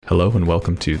Hello and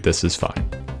welcome to This Is Fine,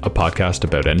 a podcast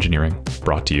about engineering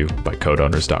brought to you by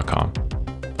codeowners.com.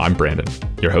 I'm Brandon,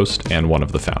 your host and one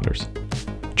of the founders.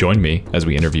 Join me as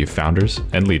we interview founders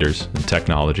and leaders in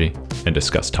technology and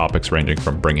discuss topics ranging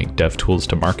from bringing dev tools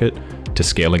to market to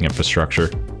scaling infrastructure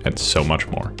and so much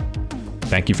more.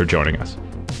 Thank you for joining us.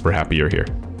 We're happy you're here.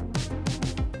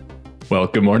 Well,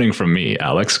 good morning from me,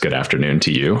 Alex. Good afternoon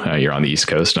to you. You're on the East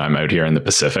Coast and I'm out here in the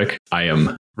Pacific. I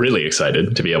am really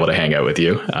excited to be able to hang out with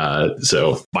you.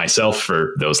 So myself,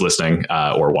 for those listening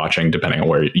or watching, depending on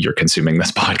where you're consuming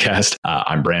this podcast,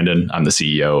 I'm Brandon. I'm the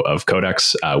CEO of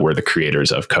Codex. We're the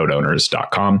creators of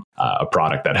codeowners.com, a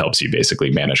product that helps you basically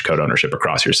manage code ownership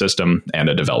across your system and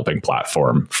a developing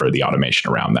platform for the automation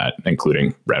around that,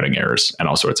 including routing errors and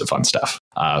all sorts of fun stuff.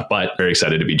 But very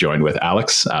excited to be joined with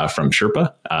Alex from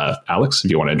Sherpa. Alex,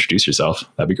 if you want to introduce yourself,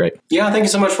 that'd be great. Yeah, thank you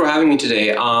so much for having me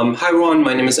today. Hi, everyone.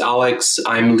 My name is Alex.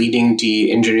 I'm leading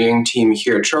the engineering team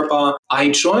here at Sherpa. I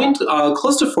joined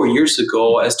close to 4 years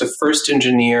ago as the first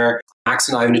engineer. Max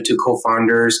and I were the two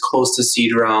co-founders, close to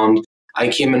seed round. I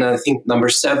came in, I think, number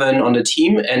 7 on the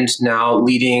team, and now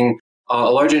leading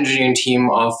a large engineering team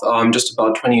of just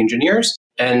about 20 engineers.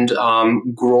 And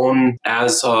grown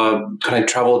as a kind of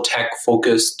travel tech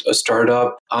focused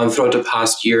startup throughout the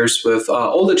past years with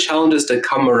all the challenges that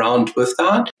come around with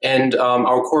that. And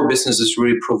our core business is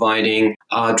really providing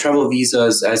travel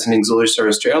visas as an auxiliary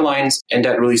service to airlines. And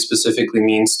that really specifically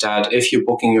means that if you're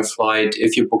booking your flight,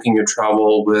 if you're booking your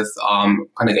travel with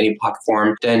kind of any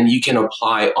platform, then you can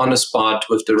apply on the spot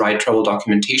with the right travel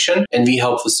documentation. And we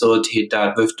help facilitate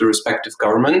that with the respective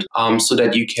government so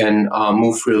that you can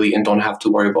move freely and don't have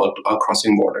to worry about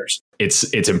crossing borders.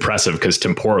 It's impressive because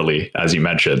temporally, as you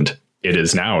mentioned, it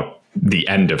is now the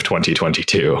end of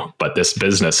 2022, but this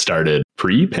business started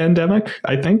pre-pandemic,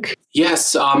 I think.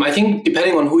 Yes, I think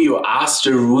depending on who you ask,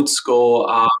 the roots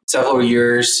go several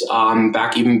years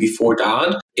back even before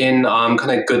that. In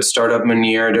kind of good startup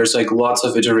manner, there's like lots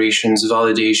of iterations,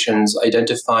 validations,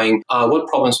 identifying what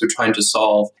problems we're trying to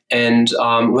solve. And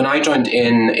when I joined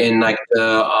in like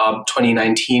the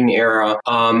 2019 era,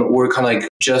 we're kind of like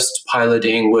just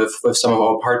piloting with some of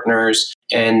our partners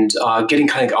and getting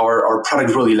kind of our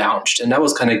product really launched. And that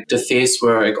was kind of the phase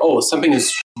where like, oh, something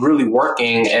is really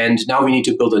working, and now we need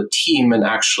to build a team and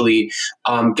actually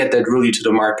get that really to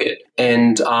the market.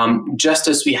 And just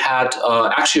as we had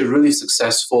actually a really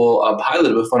successful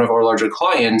pilot with one of our larger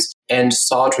clients and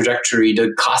saw a trajectory,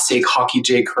 the classic hockey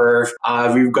J curve,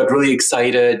 we got really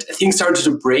excited. Things started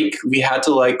to break. We had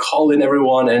to like call in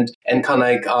everyone and kind of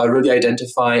like really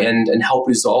identify and help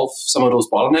resolve some of those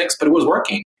bottlenecks, but it was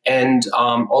working. And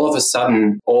all of a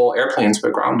sudden, all airplanes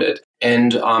were grounded.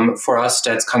 And for us,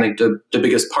 that's kind of the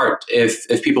biggest part.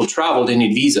 If people travel, they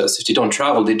need visas. If they don't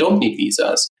travel, they don't need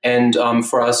visas. And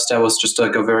for us, that was just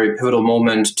like a very pivotal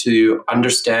moment to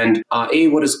understand, A,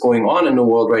 what is going on in the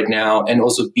world right now, and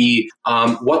also B,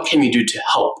 what can we do to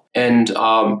help? And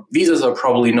visas are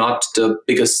probably not the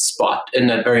biggest spot in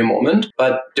that very moment,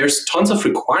 but there's tons of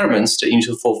requirements that you need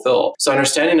to fulfill. So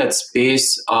understanding that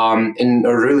space in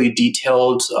a really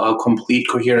detailed, complete,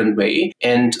 coherent way,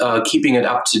 and keeping it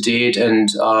up to date and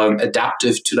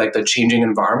adaptive to like the changing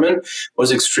environment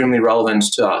was extremely relevant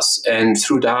to us. And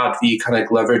through that, we kind of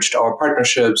leveraged our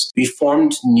partnerships. We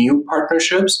formed new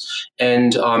partnerships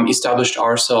and established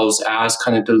ourselves as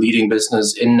kind of the leading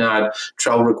business in that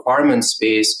travel requirement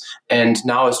space. And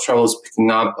now as travel is picking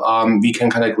up, we can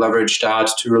kind of leverage that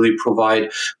to really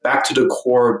provide back to the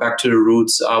core, back to the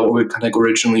roots, what we kind of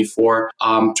originally for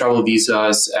travel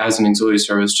visas as an auxiliary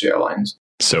service to airlines.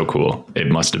 So cool. It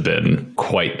must have been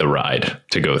quite the ride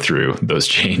to go through those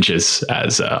changes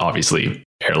as obviously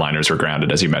airliners were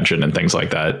grounded, as you mentioned, and things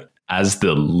like that. As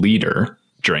the leader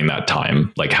during that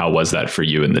time, like how was that for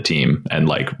you and the team and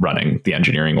like running the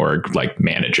engineering org, like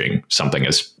managing something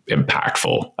as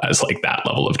impactful as like that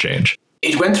level of change?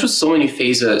 It went through so many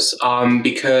phases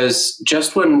because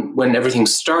just when everything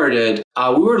started,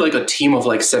 we were like a team of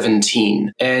like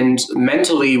 17. And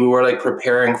mentally, we were like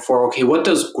preparing for, okay, what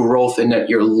does growth in that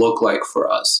year look like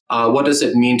for us? What does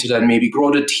it mean to then maybe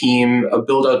grow the team,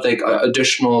 build out like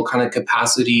additional kind of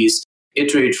capacities,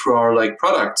 iterate through our like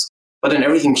products? But then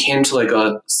everything came to like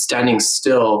a standing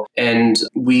still, and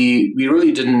we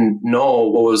really didn't know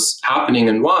what was happening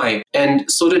and why. And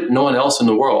so did no one else in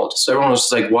the world. So everyone was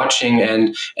just like watching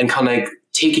and kind of like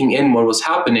taking in what was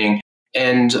happening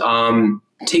and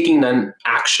taking then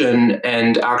action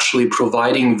and actually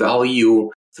providing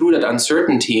value through that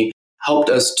uncertainty helped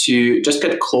us to just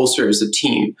get closer as a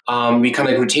team. We kind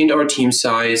of retained our team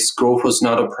size. Growth was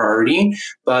not a priority,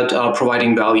 but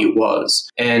providing value was.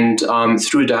 And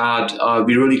through that,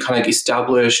 we really kind of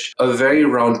established a very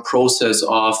round process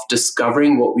of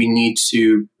discovering what we need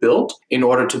to build in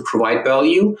order to provide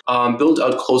value, build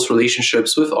out close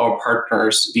relationships with our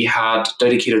partners. We had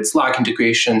dedicated Slack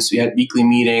integrations. We had weekly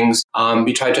meetings.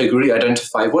 We tried to really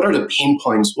identify what are the pain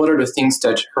points, what are the things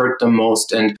that hurt the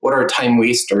most, and what are time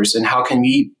wasters, and how can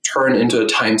we turn into a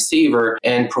time saver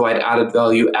and provide added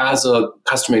value as a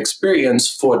customer experience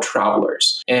for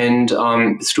travelers. And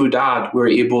through that, we're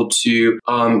able to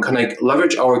kind of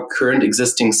leverage our current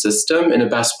existing system in the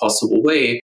best possible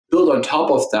way, build on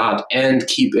top of that, and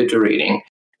keep iterating.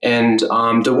 And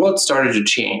the world started to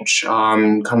change.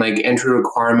 Kind of like entry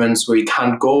requirements where you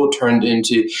can't go turned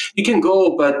into, you can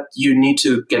go, but you need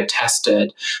to get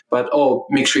tested. But,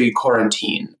 make sure you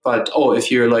quarantine. But, if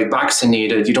you're like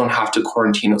vaccinated, you don't have to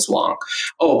quarantine as long.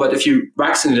 But if you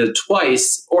vaccinated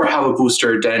twice or have a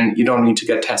booster, then you don't need to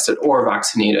get tested or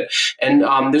vaccinated. And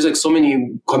there's like so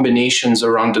many combinations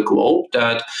around the globe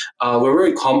that were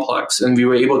very complex. And we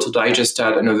were able to digest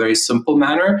that in a very simple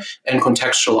manner and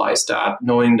contextualize that,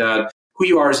 knowing that who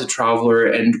you are as a traveler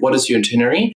and what is your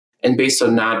itinerary, and based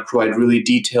on that, provide really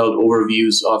detailed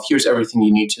overviews of here's everything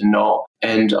you need to know,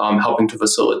 and helping to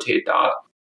facilitate that.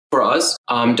 For us,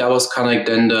 that was kind of like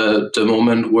then the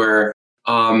moment where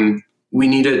we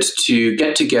needed to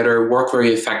get together, work very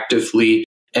effectively,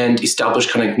 and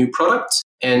establish kind of new products,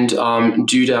 and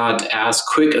do that as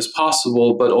quick as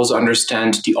possible, but also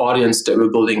understand the audience that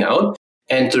we're building out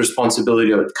and the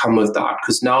responsibility that would come with that.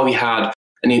 Because now we had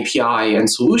an API and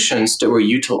solutions that were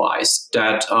utilized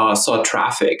that saw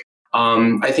traffic.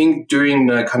 I think during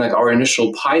the kind of our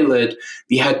initial pilot,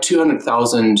 we had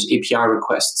 200,000 API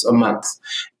requests a month,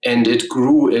 and it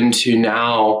grew into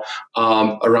now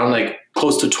around like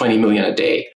close to 20 million a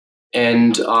day.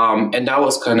 And that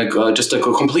was kind of just like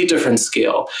a complete different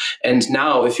scale. And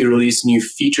now if you release new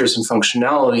features and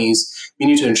functionalities, we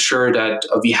need to ensure that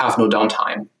we have no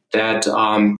downtime, that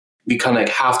we kind of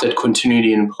like have that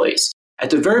continuity in place. At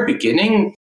the very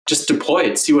beginning, just deploy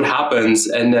it, see what happens,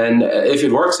 and then if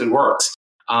it works, it works.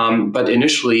 But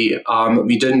initially,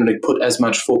 we didn't really put as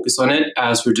much focus on it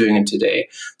as we're doing it today.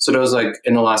 So that was like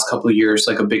in the last couple of years,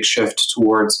 like a big shift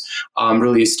towards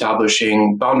really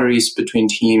establishing boundaries between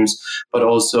teams, but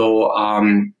also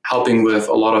helping with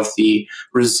a lot of the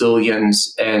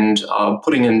resilience and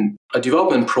putting in a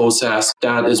development process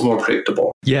that is more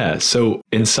predictable. Yeah. So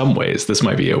in some ways, this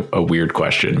might be a weird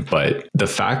question, but the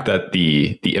fact that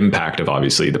the impact of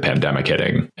obviously the pandemic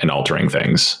hitting and altering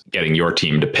things, getting your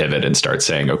team to pivot and start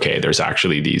saying, okay, there's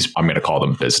actually these, I'm going to call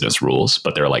them business rules,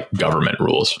 but they're like government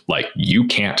rules. Like you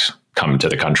can't come to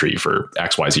the country for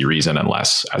XYZ reason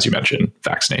unless, as you mentioned,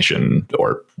 vaccination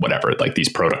or whatever, like these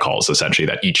protocols essentially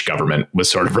that each government was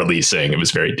sort of releasing. It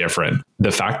was very different.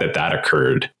 The fact that that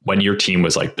occurred when your team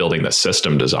was like building the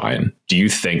system design, do you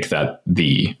think that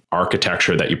the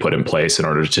architecture that you put in place in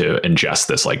order to ingest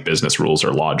this like business rules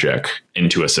or logic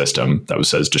into a system that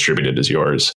was as distributed as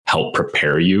yours helped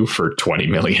prepare you for 20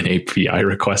 million API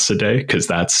requests a day? Because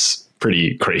that's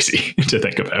pretty crazy to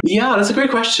think about. Yeah, that's a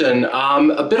great question.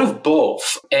 A bit of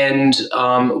both. And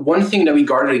one thing that we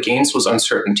guarded against was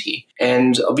uncertainty.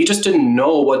 And we just didn't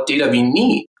know what data we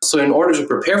need. So in order to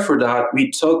prepare for that,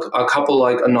 we took a couple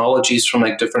like analogies from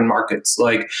like different markets,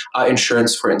 like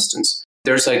insurance, for instance.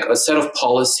 There's like a set of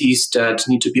policies that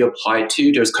need to be applied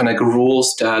to. There's kind of like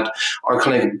rules that are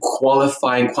kind of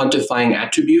quantifying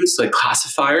attributes like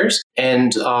classifiers.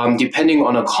 And depending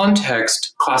on a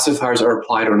context, classifiers are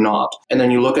applied or not. And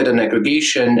then you look at an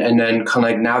aggregation and then kind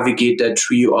of like navigate that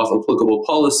tree of applicable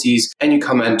policies and you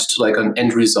come into like an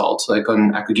end result, like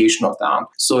an aggregation of that.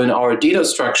 So in our data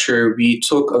structure, we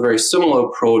took a very similar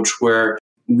approach where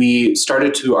we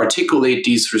started to articulate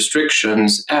these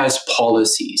restrictions as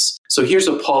policies. So here's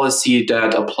a policy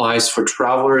that applies for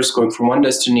travelers going from one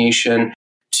destination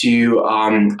to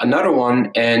another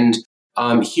one. And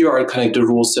here are kind of the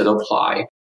rules that apply.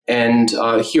 And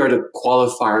here are the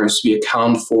qualifiers we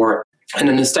account for. And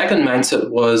then the second mindset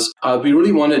was we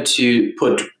really wanted to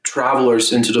put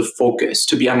travelers into the focus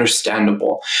to be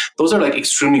understandable. Those are like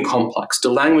extremely complex. The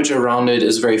language around it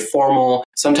is very formal.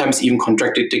 sometimes even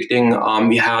contradicting.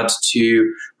 We had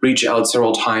to reach out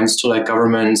several times to like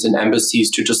governments and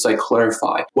embassies to just like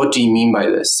clarify, what do you mean by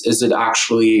this? Is it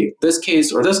actually this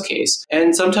case or this case?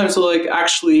 And sometimes they're like,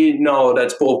 actually, no,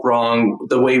 that's both wrong.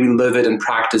 The way we live it and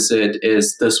practice it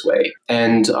is this way.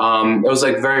 And it was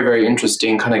like very, very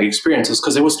interesting kind of experiences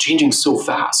because it was changing so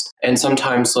fast. And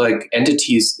sometimes like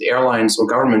entities, airlines or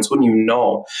governments wouldn't even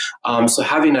know. So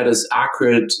having that as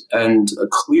accurate and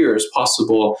clear as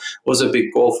possible was a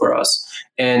big goal for us.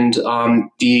 And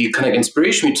the kind of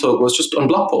inspiration we took was just on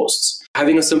blog posts,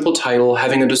 having a simple title,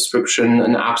 having a description,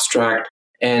 an abstract,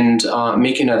 and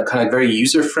making it kind of very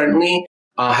user-friendly,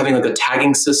 having like a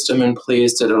tagging system in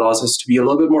place that allows us to be a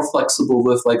little bit more flexible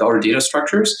with like our data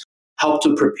structures, help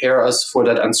to prepare us for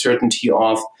that uncertainty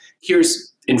of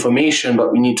here's information,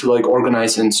 but we need to like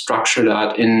organize and structure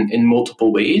that in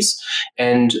multiple ways.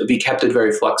 And we kept it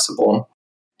very flexible.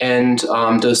 And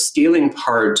the scaling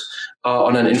part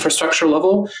on an infrastructure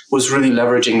level was really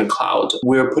leveraging the cloud.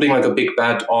 We're putting like a big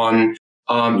bet on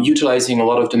utilizing a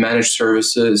lot of the managed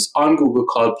services on Google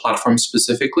Cloud Platform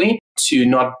specifically to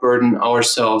not burden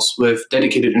ourselves with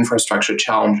dedicated infrastructure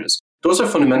challenges. Those are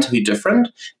fundamentally different,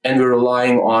 and we're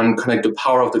relying on kind of the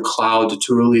power of the cloud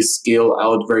to really scale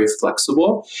out very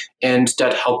flexible. And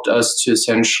that helped us to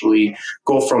essentially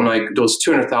go from like those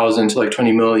 200,000 to like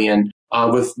 20 million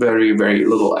with very, very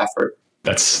little effort.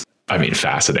 That's,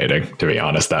 fascinating, to be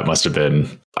honest. That must have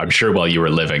been, I'm sure while you were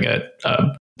living it,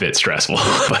 a bit stressful.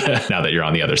 But now that you're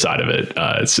on the other side of it,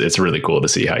 it's really cool to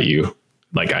see how you,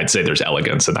 like, I'd say there's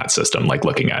elegance in that system, like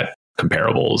looking at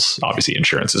comparables. Obviously,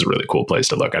 insurance is a really cool place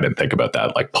to look. I didn't think about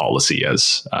that, like policy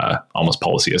as almost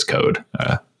policy as code.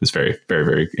 It's very, very,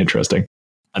 very interesting.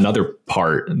 Another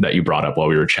part that you brought up while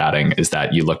we were chatting is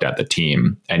that you looked at the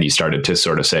team and you started to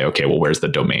sort of say, okay, well, where's the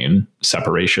domain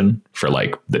separation for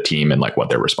like the team and like what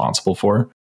they're responsible for?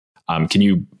 Can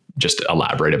you just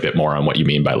elaborate a bit more on what you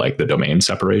mean by like the domain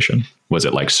separation? Was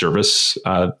it like service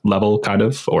level kind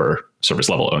of, or service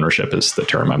level ownership is the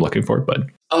term I'm looking for, but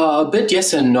a bit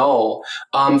yes and no.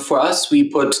 For us, we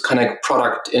put kind of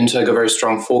product into like a very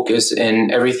strong focus in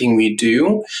everything we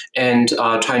do, and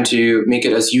trying to make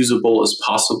it as usable as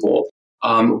possible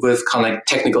with kind of like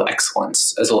technical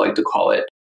excellence, as I like to call it.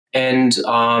 And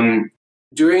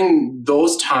during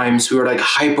those times, we were like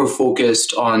hyper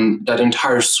focused on that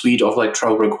entire suite of like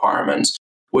travel requirements,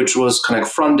 which was kind of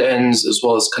front ends as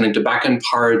well as kind of the back end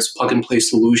parts, plug and play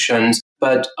solutions.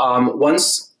 But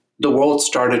once the world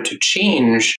started to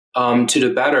change to the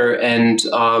better, and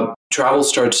travel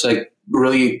started to like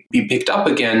really be picked up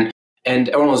again, and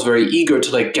everyone was very eager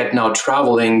to like get now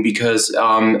traveling because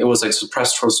it was like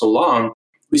suppressed for so long.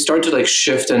 We started to like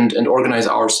shift and organize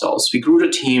ourselves. We grew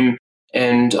the team,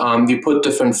 and we put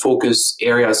different focus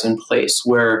areas in place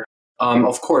where,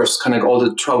 of course, kind of all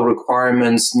the travel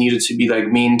requirements needed to be like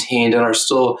maintained and are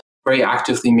still very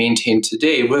actively maintained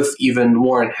today with even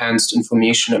more enhanced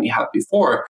information than we had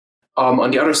before.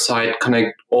 On the other side, kind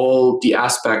of all the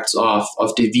aspects of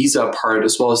the visa part,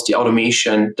 as well as the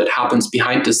automation that happens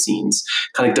behind the scenes,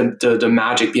 kind of the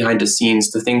magic behind the scenes,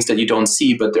 the things that you don't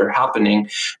see, but they're happening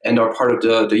and are part of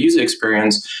the user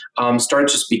experience, start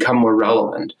to just become more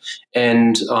relevant.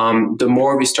 And the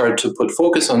more we started to put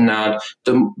focus on that,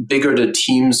 the bigger the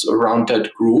teams around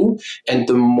that grew, and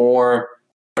the more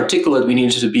articulate we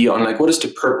needed to be on like, what is the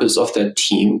purpose of that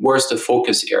team? Where's the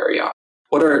focus area?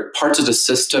 What are parts of the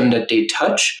system that they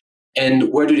touch,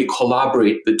 and where do they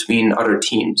collaborate between other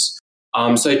teams?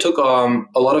 So I took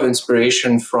a lot of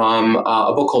inspiration from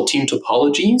a book called Team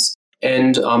Topologies,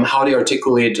 and how they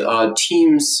articulate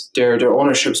teams, their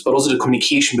ownerships, but also the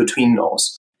communication between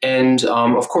those. And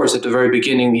of course, at the very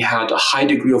beginning, we had a high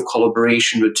degree of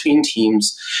collaboration between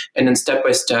teams, and then step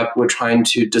by step, we're trying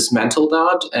to dismantle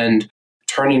that and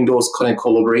turning those kind of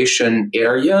collaboration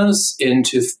areas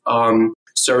into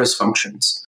service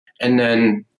functions, and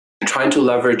then trying to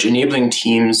leverage enabling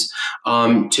teams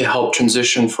to help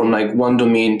transition from like one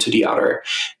domain to the other.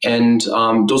 And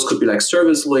those could be like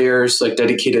service layers, like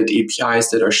dedicated APIs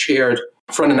that are shared,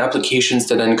 front-end applications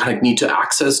that then kind of need to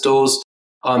access those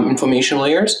information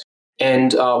layers.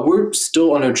 And we're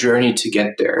still on a journey to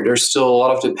get there. There's still a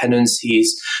lot of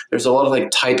dependencies. There's a lot of like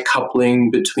tight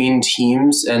coupling between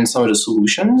teams and some of the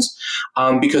solutions,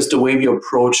 because the way we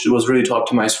approached it was really to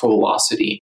optimize for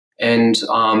velocity. And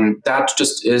that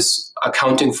just is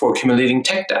accounting for accumulating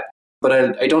tech debt.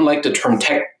 But I don't like the term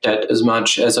tech debt as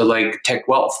much as I like tech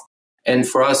wealth. And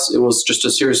for us, it was just a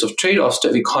series of trade-offs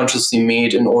that we consciously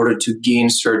made in order to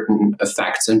gain certain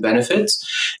effects and benefits.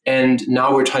 And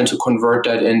now we're trying to convert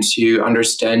that into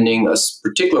understanding a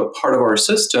particular part of our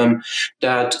system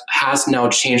that has now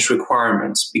changed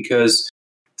requirements. Because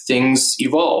things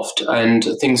evolved and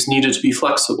things needed to be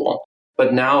flexible.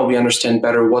 But now we understand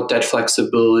better what that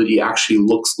flexibility actually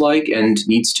looks like and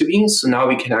needs to be. So now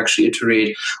we can actually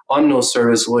iterate on those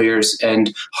service layers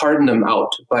and harden them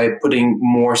out by putting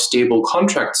more stable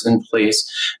contracts in place,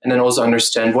 and then also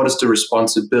understand what is the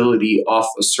responsibility of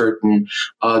a certain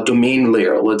domain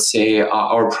layer, let's say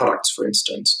our products, for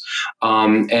instance,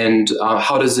 and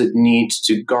how does it need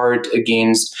to guard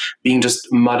against being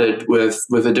just mudded with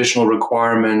additional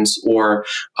requirements or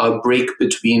a break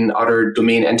between other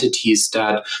domain entities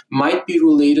that might be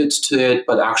related to it,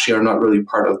 but actually are not really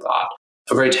part of that.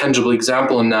 A very tangible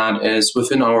example in that is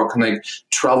within our kind of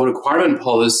travel requirement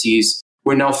policies,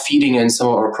 we're now feeding in some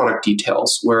of our product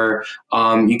details where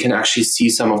you can actually see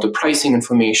some of the pricing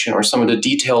information or some of the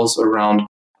details around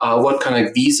what kind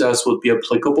of visas would be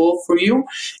applicable for you.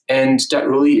 And that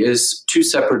really is two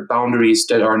separate boundaries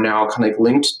that are now kind of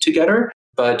linked together,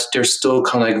 but they're still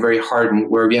kind of like very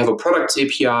hardened, where we have a products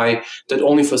API that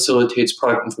only facilitates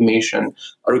product information,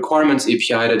 a requirements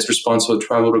API that's responsible for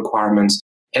travel requirements,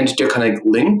 and they're kind of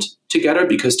linked together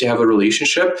because they have a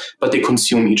relationship, but they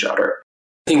consume each other.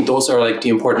 I think those are like the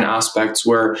important aspects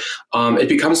where it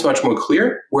becomes much more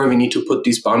clear where we need to put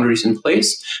these boundaries in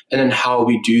place and then how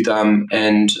we do them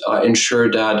and ensure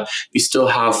that we still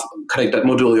have kind of that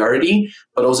modularity,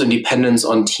 but also independence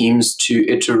on teams to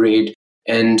iterate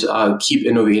and keep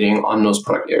innovating on those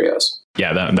product areas.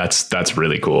 Yeah, that's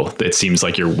really cool. It seems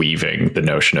like you're weaving the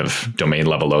notion of domain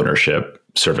level ownership,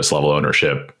 service level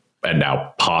ownership, and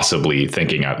now possibly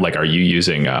thinking of, like, are you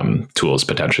using tools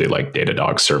potentially like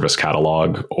Datadog's Service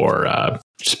Catalog, or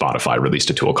Spotify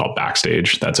released a tool called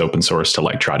Backstage that's open source to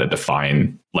like try to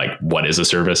define like what is a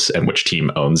service and which team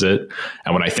owns it.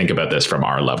 And when I think about this from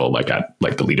our level, like at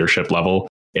like the leadership level,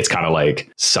 it's kind of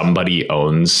like somebody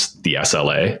owns the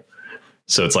SLA.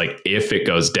 So it's like, if it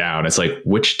goes down, it's like,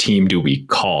 which team do we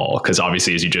call? Because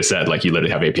obviously, as you just said, like you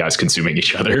literally have APIs consuming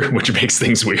each other, which makes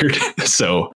things weird.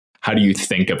 So how do you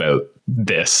think about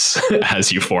this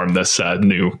as you form this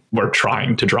we're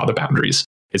trying to draw the boundaries?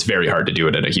 It's very hard to do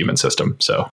it in a human system.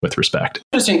 So with respect.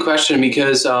 Interesting question,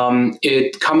 because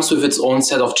it comes with its own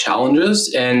set of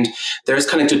challenges, and there's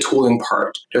kind of the tooling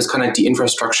part. There's kind of the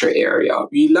infrastructure area.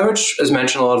 We leverage, as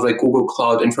mentioned, a lot of like Google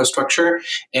Cloud infrastructure,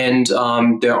 and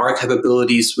there are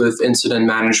capabilities with incident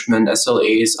management,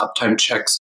 SLAs, uptime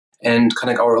checks, and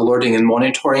kind of our alerting and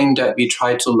monitoring that we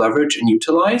try to leverage and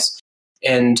utilize,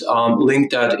 and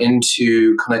link that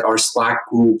into kind of our Slack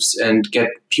groups and get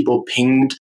people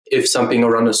pinged if something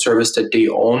around a service that they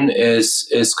own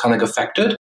is kind of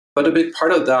affected. But a big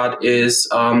part of that is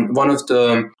one of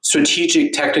the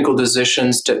strategic technical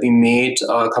decisions that we made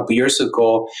a couple years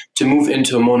ago to move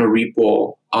into a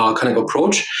monorepo kind of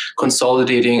approach,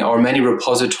 consolidating our many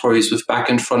repositories with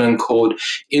back-end front-end code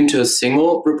into a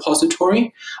single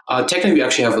repository. Technically, we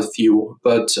actually have a few,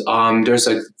 but there's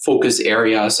like focus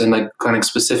areas and like kind of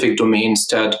specific domains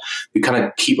that we kind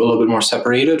of keep a little bit more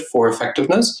separated for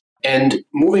effectiveness. And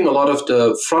moving a lot of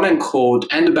the front-end code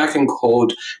and the back-end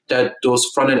code that those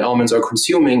front-end elements are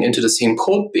consuming into the same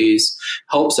code base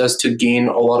helps us to gain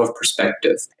a lot of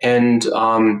perspective. And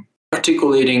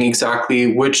articulating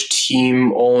exactly which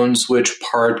team owns which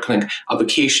part, kind of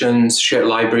applications, shared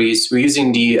libraries. We're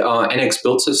using the NX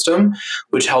build system,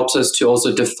 which helps us to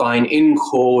also define in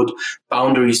code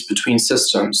boundaries between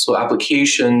systems. So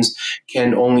applications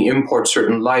can only import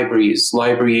certain libraries.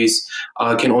 Libraries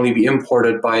can only be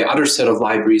imported by other set of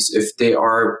libraries if they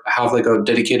have like a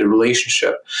dedicated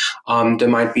relationship. There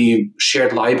might be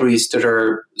shared libraries that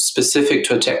are specific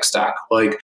to a tech stack,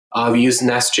 like we use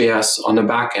Nest.js on the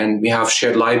back end. We have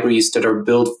shared libraries that are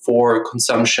built for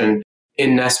consumption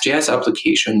in Nest.js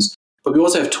applications, but we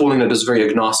also have tooling that is very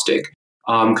agnostic,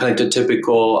 kind of the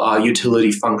typical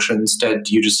utility functions that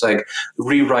you just like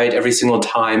rewrite every single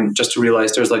time just to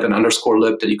realize there's like an underscore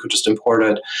lib that you could just import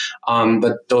it.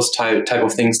 But those type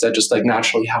of things that just like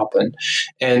naturally happen.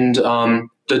 And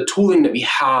the tooling that we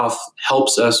have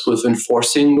helps us with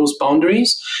enforcing those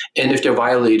boundaries. And if they're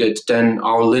violated, then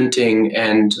our linting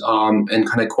and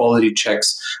kind of quality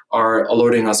checks are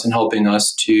alerting us and helping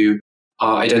us to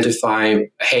identify,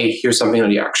 hey, here's something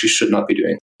that you actually should not be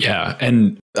doing. Yeah.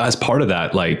 And as part of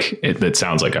that, like it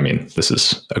sounds like, I mean, this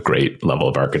is a great level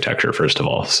of architecture, first of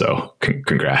all. So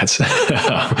congrats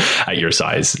at your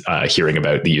size. Hearing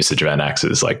about the usage of NX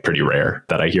is like pretty rare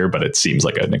that I hear, but it seems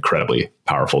like an incredibly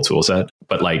powerful tool set.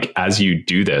 But like, as you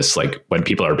do this, like when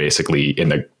people are basically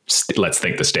in let's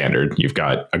think the standard, you've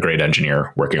got a great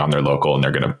engineer working on their local and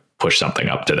they're going to push something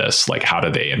up to this? Like, how do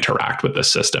they interact with the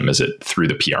system? Is it through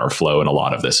the PR flow? And a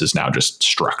lot of this is now just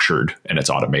structured in its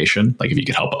automation. Like, if you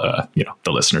could help,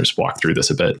 the listeners walk through this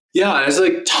a bit. Yeah, there's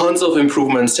like tons of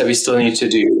improvements that we still need to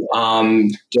do.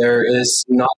 There is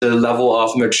not the level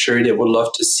of maturity that we'd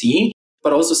love to see,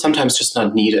 but also sometimes just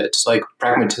not needed. Like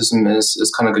pragmatism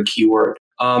is kind of a key word.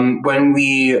 When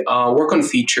we work on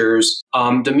features,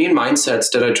 the main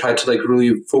mindsets that I try to like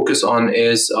really focus on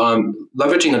is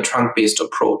leveraging a trunk-based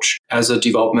approach as a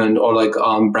development or like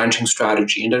branching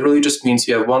strategy. And that really just means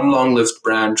we have one long-lived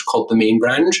branch called the main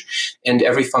branch, and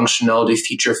every functionality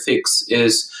feature fix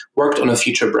is worked on a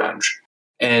feature branch.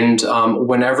 And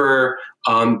whenever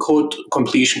code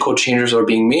completion, code changes are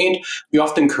being made, we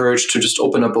often encourage to just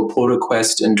open up a pull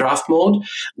request in draft mode.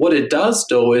 What it does,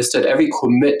 though, is that every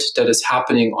commit that is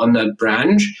happening on that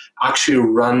branch actually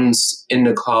runs in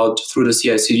the cloud through the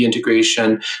CI/CD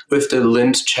integration with the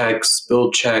lint checks,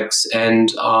 build checks,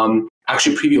 and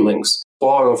actually preview links.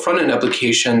 For our front-end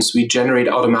applications, we generate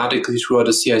automatically throughout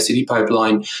the CI/CD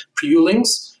pipeline preview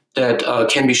links that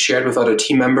can be shared with other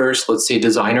team members, let's say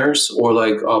designers or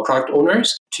like product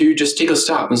owners, to just take a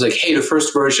stop. It's like, hey, the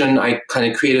first version, I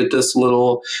kind of created this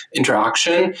little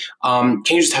interaction. Can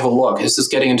you just have a look? Is this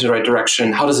getting into the right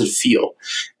direction? How does it feel?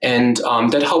 And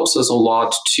that helps us a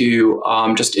lot to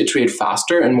just iterate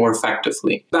faster and more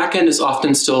effectively. Backend is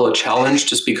often still a challenge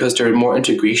just because there are more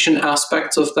integration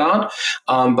aspects of that.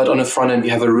 But on the front end, we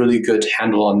have a really good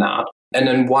handle on that. And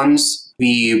then once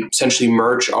we essentially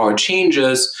merge our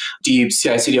changes, the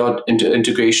CI/CD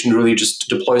integration really just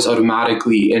deploys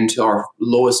automatically into our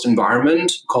lowest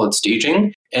environment, call it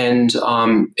staging, and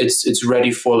it's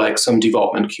ready for like some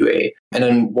development QA. And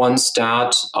then once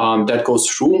that goes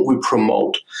through, we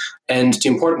promote. And the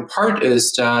important part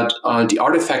is that the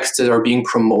artifacts that are being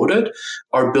promoted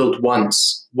are built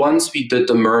once. Once we did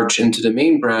the merge into the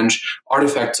main branch,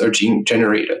 artifacts are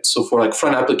generated. So for like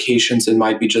front applications, it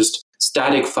might be just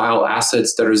static file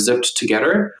assets that are zipped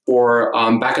together. For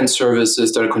backend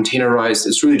services that are containerized,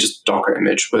 it's really just a Docker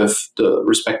image with the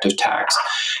respective tags.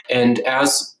 And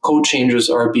as code changes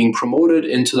are being promoted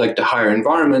into like the higher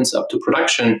environments up to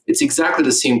production, it's exactly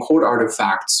the same code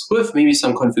artifacts with maybe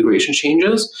some configuration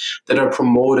changes that are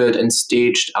promoted and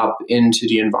staged up into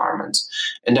the environments.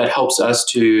 And that helps us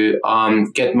to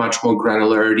get much more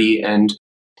granularity and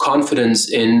confidence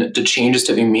in the changes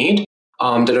that we made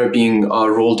that are being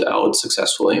rolled out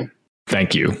successfully.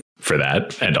 Thank you for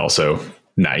that. And also,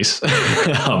 nice.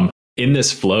 In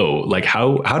this flow, like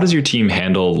how does your team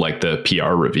handle like the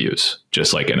PR reviews?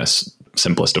 Just like in a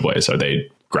simplest of ways, are they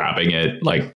grabbing it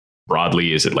like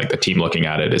broadly? Is it like the team looking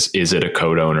at it? Is it a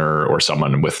code owner or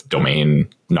someone with domain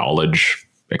knowledge,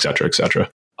 et cetera, et cetera?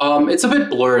 It's a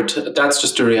bit blurred. That's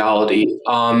just the reality.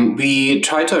 We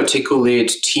try to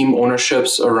articulate team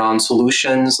ownerships around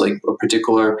solutions, like a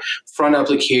particular front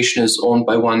application is owned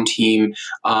by one team,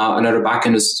 another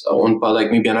backend is owned by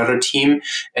like maybe another team,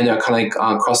 and there are kind of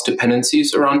like cross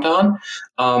dependencies around that.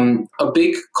 A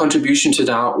big contribution to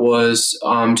that was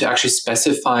to actually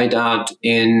specify that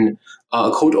in a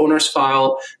code owner's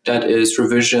file that is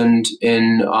revisioned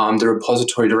in the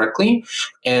repository directly.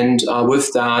 And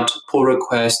with that, pull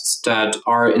requests that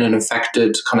are in an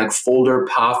affected kind of folder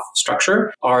path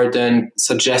structure are then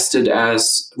suggested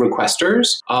as requesters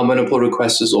when a pull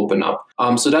request is open up.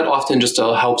 So that often just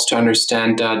helps to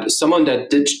understand that someone that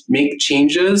did make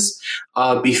changes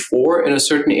before in a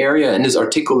certain area and is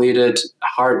articulated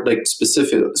hard, like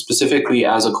specifically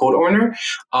as a code owner,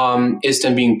 is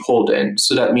then being pulled in.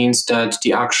 So that means that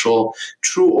the actual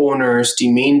true owners,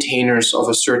 the maintainers of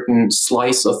a certain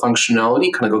slice of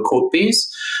functionality, kind of a code base,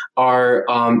 are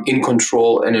in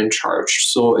control and in charge.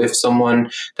 So if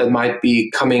someone that might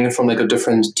be coming from like a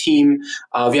different team,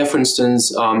 we have, for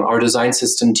instance, our design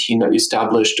system team that we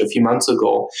established a few months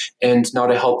ago, and now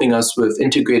they're helping us with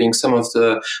integrating some of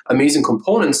the amazing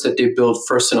components that they built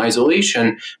first in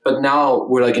isolation, but now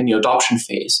we're like in the adoption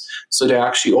phase. So they're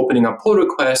actually opening up pull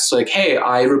requests like, hey,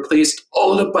 I replaced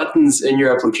all the buttons in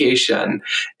your application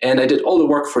and I did all the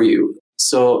work for you.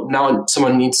 So now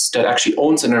someone that actually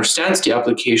owns and understands the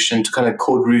application to kind of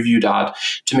code review that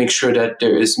to make sure that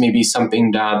there is maybe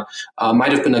something that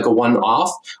might have been like a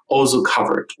one-off also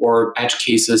covered, or edge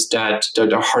cases that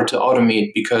are hard to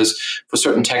automate because for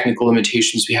certain technical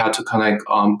limitations, we had to kind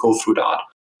of go through that.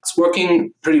 It's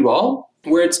working pretty well.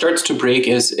 Where it starts to break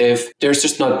is if there's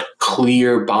just not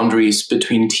clear boundaries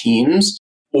between teams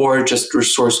or just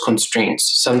resource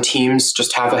constraints. Some teams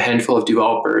just have a handful of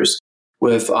developers,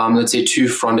 with, let's say, two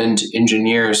front-end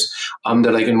engineers that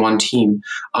are like in one team.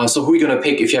 So who are you going to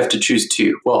pick if you have to choose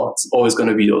two? Well, it's always going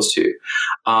to be those two.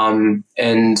 And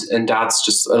that's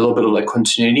just a little bit of like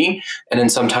continuity. And then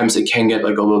sometimes it can get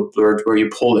like a little blurred where you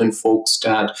pull in folks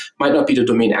that might not be the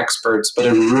domain experts, but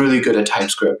are really good at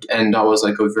TypeScript. And that was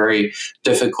like a very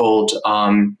difficult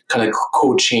kind of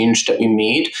code change that we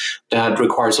made that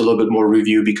requires a little bit more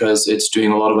review because it's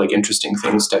doing a lot of like interesting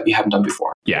things that we haven't done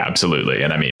before. Yeah, absolutely.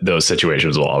 And I mean, those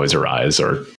situations will always arise,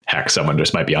 or heck, someone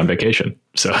just might be on vacation.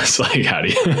 So it's like, how do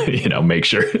you, make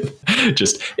sure it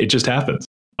just happens.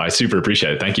 I super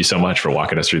appreciate it. Thank you so much for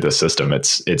walking us through this system.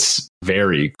 It's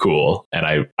very cool. And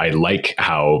I like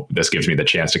how this gives me the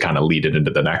chance to kind of lead it into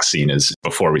the next scene. Is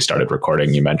before we started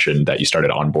recording, you mentioned that you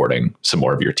started onboarding some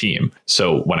more of your team.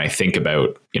 So when I think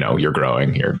about, you're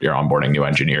growing, you're onboarding new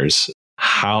engineers,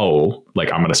 how,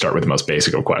 like, I'm going to start with the most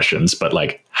basic of questions, but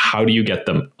like, how do you get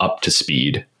them up to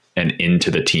speed and into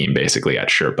the team basically at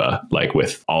Sherpa? Like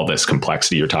with all this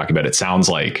complexity you're talking about, it sounds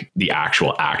like the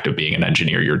actual act of being an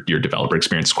engineer, your developer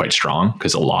experience is quite strong,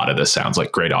 because a lot of this sounds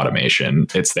like great automation.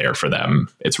 It's there for them.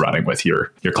 It's running with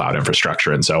your cloud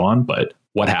infrastructure and so on. But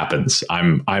what happens?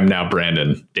 I'm now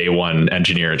Brandon, day one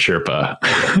engineer at Sherpa.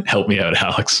 Help me out,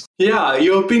 Alex. Yeah,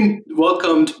 you've been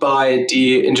welcomed by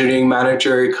the engineering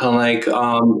manager, kind of like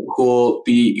who'll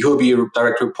be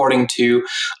direct reporting to.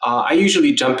 I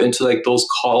usually jump into like those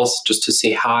calls just to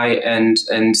say hi and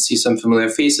see some familiar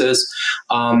faces,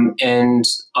 and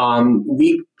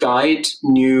we guide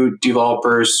new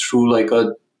developers through like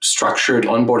a structured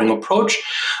onboarding approach.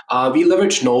 We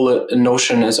leverage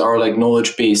Notion as our like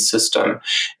knowledge-based system,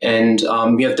 and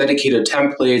we have dedicated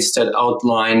templates that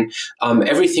outline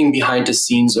everything behind the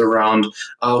scenes around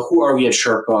who are we at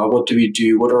Sherpa, what do we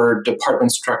do, what are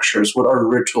department structures, what are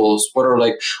rituals, what are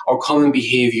like our common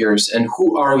behaviors, and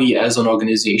who are we as an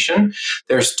organization.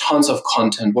 There's tons of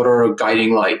content. What are our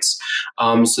guiding lights?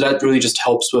 So that really just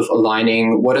helps with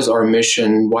aligning what is our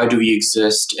mission, why do we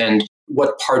exist, and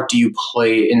what part do you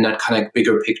play in that kind of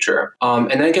bigger picture?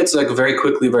 And then it gets like very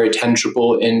quickly, very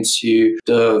tangible into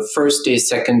the first day,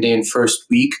 second day, and first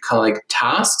week kind of like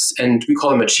tasks. And we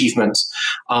call them achievements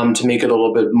to make it a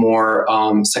little bit more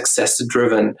success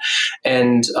driven.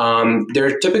 And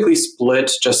they're typically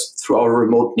split just through our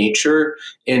remote nature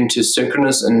into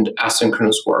synchronous and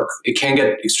asynchronous work. It can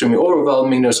get extremely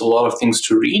overwhelming. There's a lot of things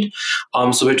to read.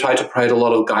 So we try to provide a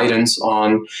lot of guidance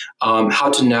on how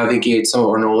to navigate some of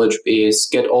our knowledge base,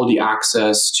 get all the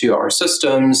access to our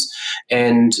systems,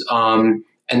 and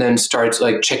then start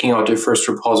like checking out their first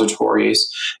repositories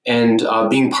and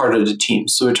being part of the team.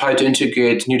 So we try to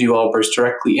integrate new developers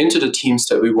directly into the teams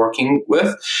that we're working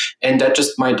with, and that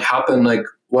just might happen. Like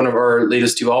one of our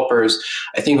latest developers,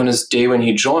 I think on his day when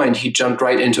he joined, he jumped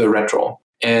right into a retro,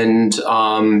 and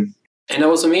that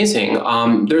was amazing.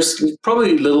 There's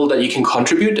probably little that you can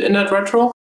contribute in that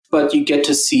retro, but you get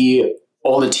to see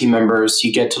all the team members.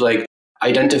 You get to like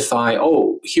identify,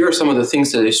 here are some of the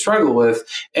things that they struggle with,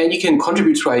 and you can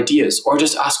contribute to ideas or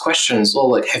just ask questions.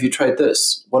 Like, have you tried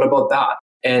this? What about that?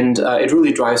 And it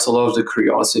really drives a lot of the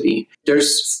curiosity.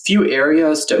 There's few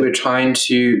areas that we're trying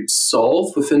to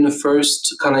solve within the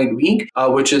first kind of week,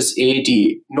 which is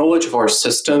the knowledge of our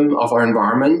system, of our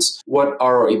environment. What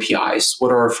are our APIs?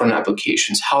 What are our front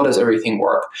applications? How does everything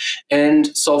work?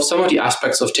 And solve some of the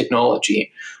aspects of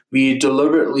technology. We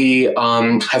deliberately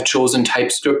have chosen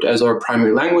TypeScript as our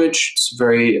primary language. It's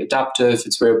very adaptive.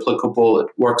 It's very applicable. It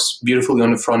works beautifully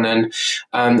on the front end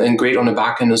and great on the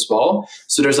back end as well.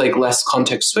 So there's like less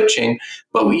context switching,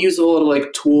 but we use a lot of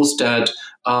like tools that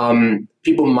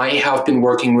people might have been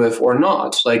working with or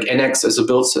not, like NX as a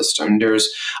build system. There's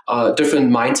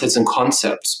different mindsets and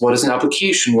concepts. What is an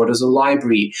application? What is a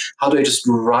library? How do I just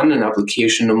run an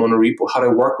application in a monorepo? How do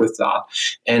I work with that?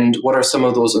 And what are some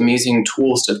of those amazing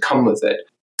tools that come with it?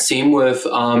 Same with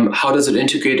how does it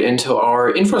integrate into our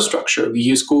infrastructure? We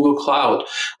use Google Cloud.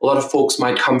 A lot of folks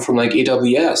might come from like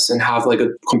AWS and have like a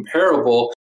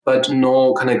comparable, but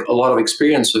no kind of a lot of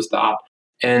experience with that.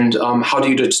 And how do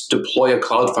you just deploy a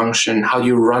cloud function? How do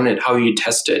you run it? How do you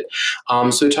test it?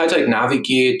 So we try to like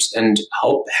navigate and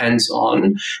help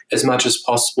hands-on as much as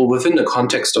possible within the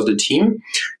context of the team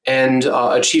and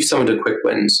achieve some of the quick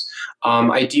wins.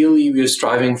 Ideally, we are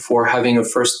striving for having a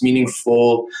first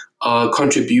meaningful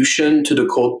contribution to the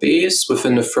code base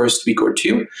within the first week or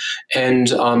two. And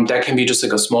that can be just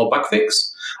like a small bug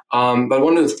fix. But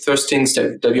one of the first things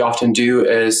that we often do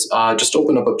is just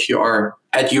open up a PR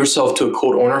add yourself to a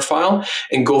code owner file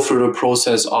and go through the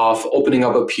process of opening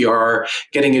up a PR,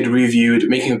 getting it reviewed,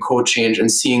 making a code change,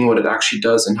 and seeing what it actually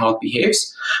does and how it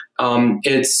behaves.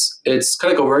 It's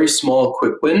kind of like a very small,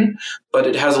 quick win, but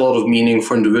it has a lot of meaning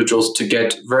for individuals to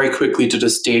get very quickly to the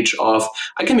stage of,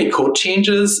 I can make code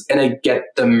changes and I get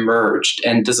them merged.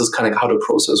 And this is kind of how the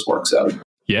process works out.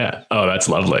 Yeah. Oh, that's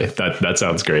lovely. That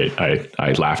sounds great.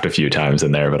 I laughed a few times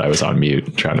in there, but I was on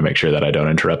mute trying to make sure that I don't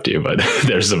interrupt you. But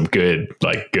there's some good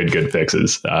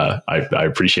fixes. I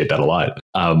appreciate that a lot.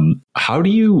 How do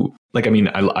you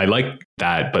I like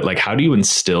that, but how do you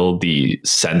instill the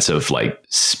sense of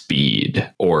speed,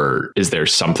 or is there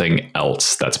something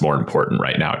else that's more important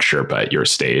right now at Sherpa at your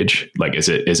stage? Is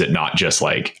it not just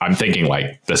I'm thinking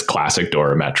this classic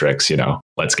Dora metrics,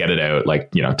 let's get it out,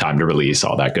 time to release,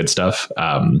 all that good stuff.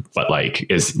 But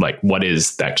what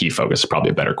is that key focus? Probably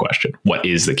a better question. What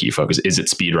is the key focus? Is it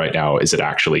speed right now? Is it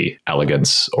actually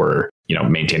elegance, or,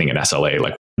 maintaining an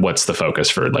SLA? What's the focus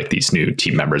for these new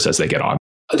team members as they get on?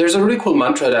 There's a really cool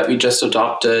mantra that we just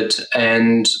adopted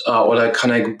and what I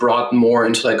kind of brought more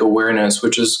into awareness,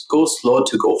 which is go slow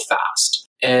to go fast.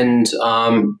 And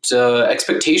the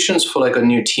expectations for a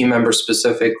new team member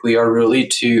specifically are really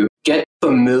to get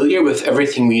familiar with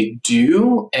everything we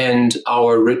do and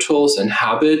our rituals and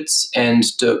habits and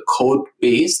the code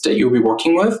base that you'll be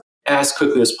working with as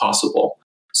quickly as possible.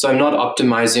 So I'm not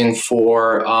optimizing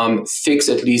for fix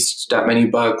at least that many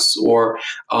bugs or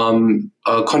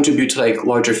contribute to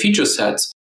larger feature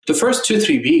sets. The first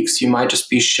 2-3 weeks, you might just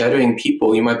be shadowing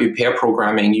people. You might be pair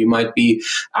programming. You might be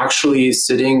actually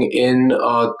sitting in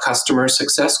a customer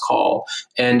success call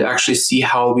and actually see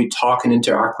how we talk and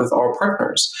interact with our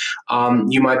partners.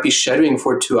 You might be shadowing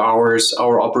for 2 hours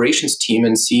our operations team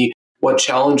and see what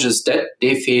challenges that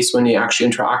they face when they actually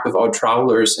interact with our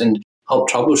travelers and help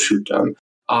troubleshoot them.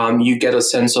 You get a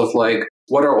sense of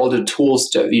what are all the tools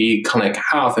that we kind of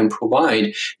have and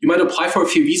provide. You might apply for a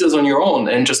few visas on your own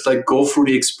and just go through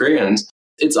the experience.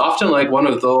 It's often one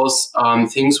of those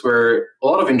things where a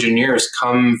lot of engineers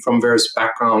come from various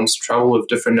backgrounds, travel with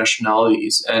different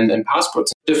nationalities and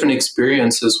passports, different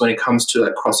experiences when it comes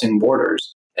to crossing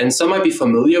borders. And some might be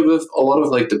familiar with a lot of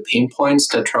the pain points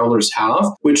that travelers have,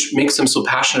 which makes them so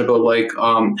passionate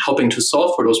about helping to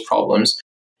solve for those problems.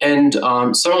 And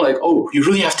some are oh, you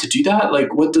really have to do that?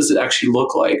 What does it actually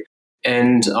look like?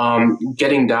 And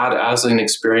getting that as an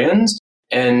experience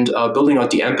and building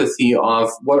out the empathy of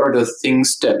what are the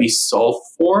things that we solve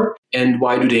for and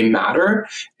why do they matter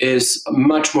is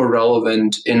much more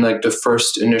relevant in the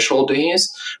first initial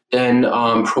days than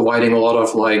providing a lot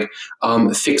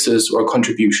of fixes or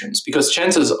contributions. Because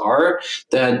chances are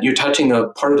that you're touching a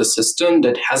part of the system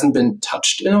that hasn't been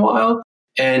touched in a while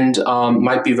and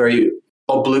might be very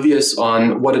oblivious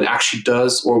on what it actually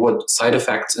does or what side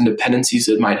effects and dependencies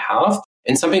it might have.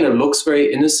 And something that looks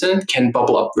very innocent can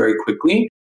bubble up very quickly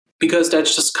because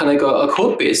that's just kind of a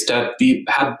code base that we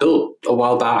had built a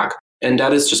while back. And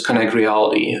that is just kind of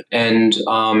reality. And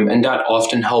that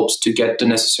often helps to get the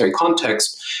necessary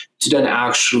context to then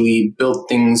actually build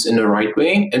things in the right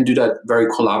way and do that very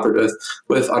collaborative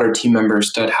with other team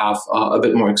members that have a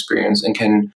bit more experience and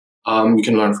you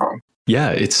can learn from.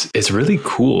 Yeah, it's really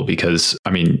cool because,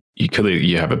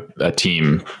 you have a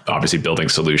team obviously building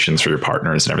solutions for your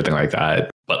partners and everything like that.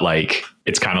 But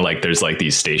it's kind of there's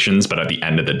these stations, but at the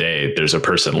end of the day, there's a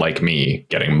person like me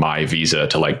getting my visa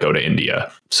to go to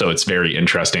India. So it's very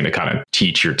interesting to kind of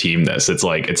teach your team this. It's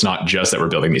it's not just that we're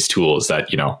building these tools that,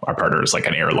 our partners like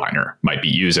an airliner might be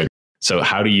using. So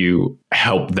how do you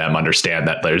help them understand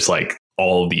that there's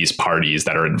all these parties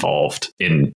that are involved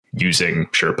in using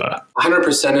Sherpa?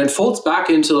 100%. It folds back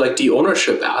into the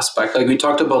ownership aspect. We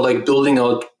talked about building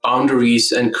out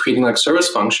boundaries and creating service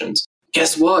functions.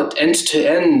 Guess what? End to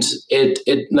end, it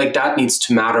that needs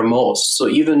to matter most. So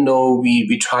even though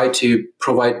we try to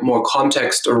provide more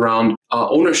context around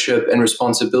ownership and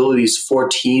responsibilities for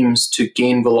teams to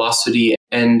gain velocity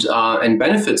and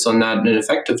benefits on that and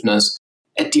effectiveness,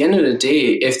 at the end of the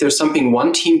day, if there's something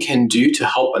one team can do to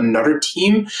help another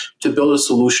team to build a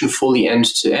solution fully end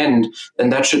to end,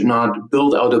 then that should not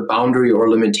build out a boundary or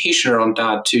limitation around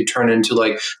that to turn into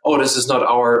oh, this is not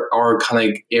our kind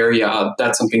of area.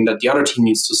 That's something that the other team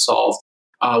needs to solve.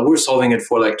 We're solving it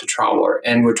for the traveler,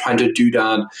 and we're trying to do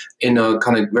that in a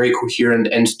kind of very coherent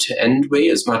end to end way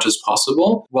as much as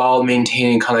possible, while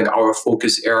maintaining kind of our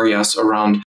focus areas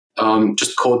around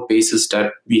just code bases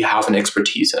that we have an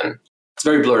expertise in. It's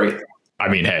very blurry.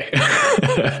 Hey,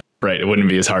 right. It wouldn't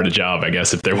be as hard a job, I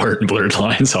guess, if there weren't blurred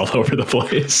lines all over the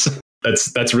place.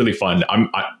 That's really fun.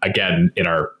 Again, in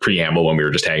our preamble when we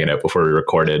were just hanging out before we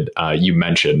recorded, you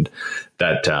mentioned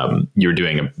that you're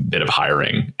doing a bit of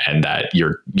hiring and that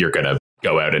you're going to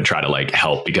go out and try to like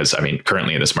help because I mean,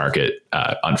 currently in this market,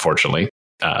 unfortunately,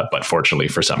 but fortunately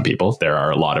for some people, there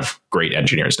are a lot of great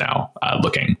engineers now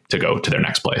looking to go to their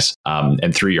next place.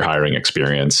 And through your hiring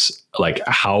experience, like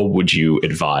how would you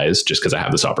advise, just because I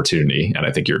have this opportunity and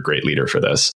I think you're a great leader for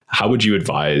this, how would you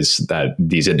advise that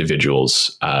these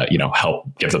individuals, help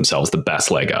give themselves the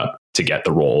best leg up to get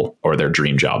the role or their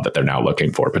dream job that they're now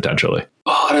looking for potentially?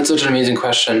 Oh, that's such an amazing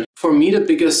question. For me, the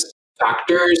biggest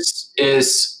factors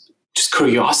is just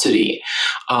curiosity.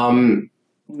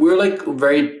 We're like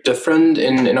very different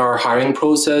in our hiring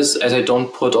process, as I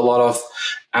don't put a lot of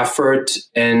effort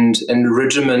and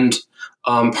regiment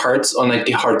parts on like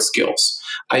the hard skills.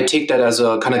 I take that as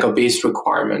a kind of like a base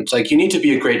requirement. Like you need to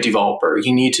be a great developer.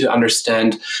 You need to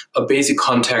understand a basic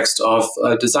context of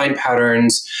design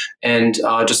patterns and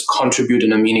just contribute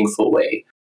in a meaningful way.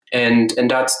 And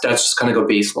that's just kind of a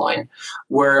baseline.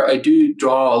 Where I do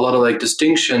draw a lot of like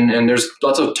distinction, and there's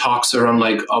lots of talks around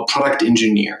like a product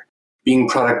engineer, being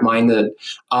product minded.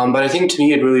 But I think to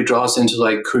me, it really draws into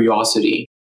like curiosity.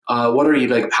 What are you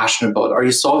like passionate about? Are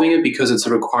you solving it because it's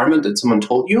a requirement that someone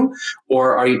told you?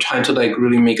 Or are you trying to like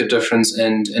really make a difference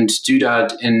and do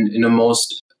that in the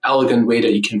most elegant way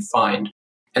that you can find?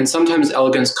 And sometimes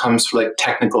elegance comes from like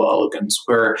technical elegance,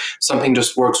 where something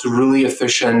just works really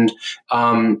efficient.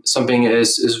 Something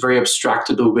is very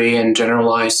abstracted away and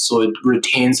generalized, so it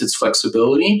retains its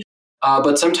flexibility.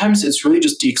 But sometimes it's really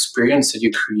just the experience that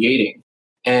you're creating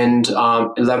and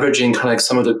leveraging kind of like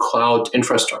some of the cloud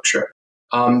infrastructure.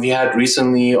 We had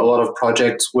recently a lot of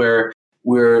projects where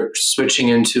we're switching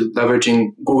into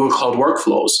leveraging Google Cloud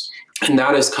workflows. And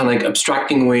that is kind of like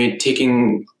abstracting away,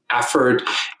 taking effort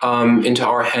into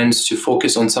our hands to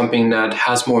focus on something that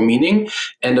has more meaning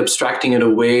and abstracting it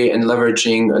away and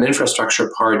leveraging an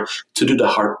infrastructure part to do the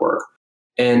hard work.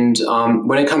 And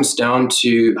when it comes down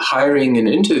to hiring and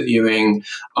interviewing,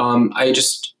 I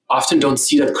just often don't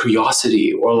see that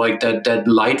curiosity or like that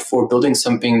light for building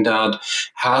something that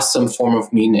has some form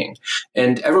of meaning.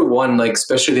 And everyone, like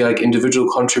especially like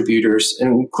individual contributors,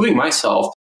 including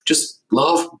myself, just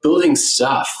love building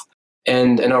stuff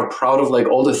and are proud of like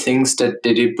all the things that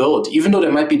they built, even though they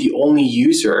might be the only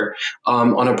user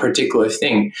on a particular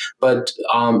thing. But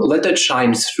let that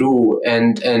shine through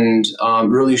and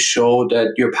really show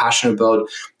that you're passionate about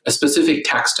a specific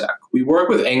tech stack. We work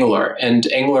with Angular, and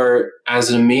Angular as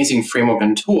an amazing framework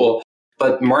and tool,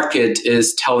 but market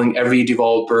is telling every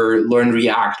developer learn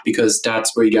React because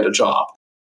that's where you get a job.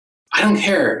 I don't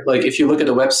care. Like if you look at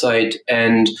the website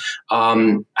and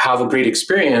have a great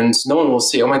experience, no one will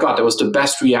say, oh my God, that was the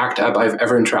best React app I've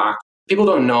ever interacted. People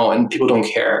don't know and people don't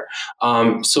care.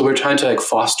 So we're trying to like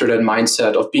foster that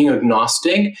mindset of being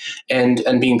agnostic and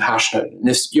being passionate. And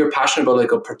if you're passionate about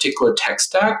like a particular tech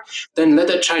stack, then let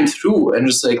that shine through and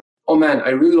just like, oh man, I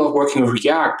really love working with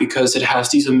React because it has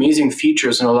these amazing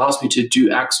features and allows me to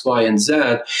do X, Y, and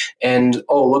Z. And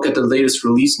oh, look at the latest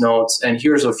release notes. And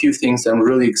here's a few things that I'm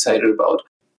really excited about.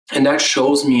 And that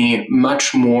shows me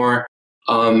much more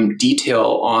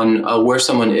detail on where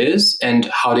someone is and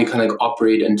how they kind of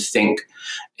operate and think.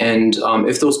 And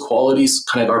if those qualities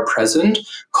kind of are present,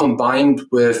 combined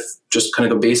with just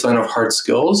kind of a baseline of hard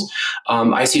skills,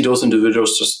 I see those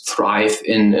individuals just thrive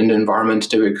in the environment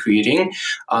that we're creating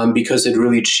because it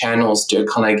really channels their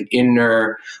kind of like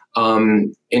inner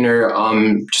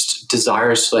just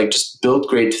desires to like just build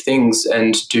great things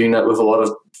and doing that with a lot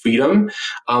of freedom,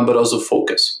 but also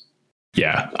focus.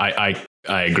 Yeah,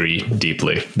 I agree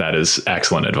deeply. That is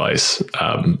excellent advice.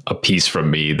 A piece from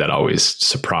me that always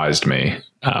surprised me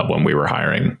when we were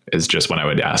hiring is just when I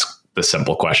would ask the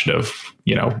simple question of,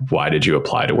 why did you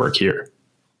apply to work here?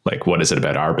 Like, what is it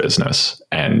about our business?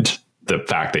 And the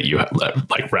fact that you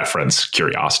like reference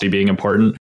curiosity being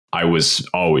important, I was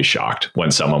always shocked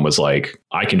when someone was like,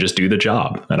 I can just do the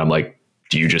job. And I'm like,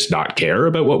 do you just not care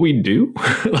about what we do?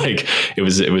 Like it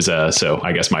was so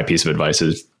I guess my piece of advice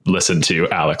is listen to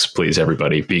Alex, please,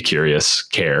 everybody, be curious,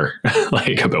 care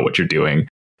like about what you're doing,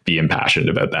 be impassioned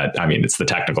about that. I mean, it's the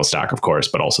technical stack, of course,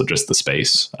 but also just the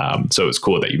space. So it's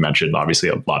cool that you mentioned,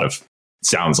 obviously,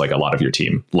 sounds like a lot of your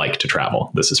team like to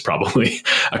travel. This is probably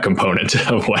a component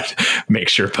of what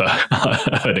makes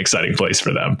Sherpa an exciting place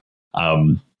for them.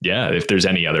 If there's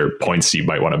any other points you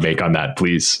might want to make on that,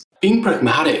 please. Being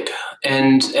pragmatic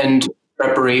and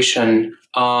preparation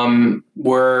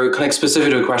were kind of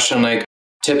specific to a question, like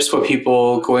tips for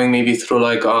people going maybe through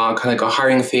like kind of like a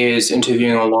hiring phase,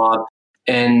 interviewing a lot.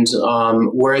 And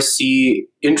where I see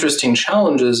interesting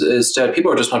challenges is that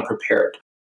people are just not prepared.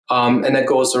 And that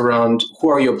goes around who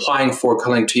are you applying for,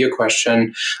 kind of like to your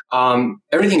question.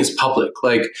 Everything is public.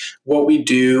 Like what we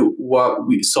do, what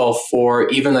we solve for,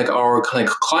 even like our kind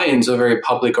of clients are very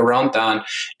public around that.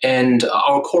 And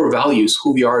our core values,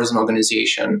 who we are as an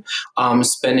organization,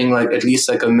 spending like at least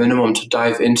like a minimum to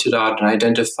dive into that and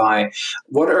identify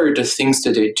what are the things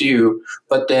that they do,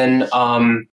 but then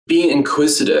being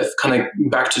inquisitive, kind of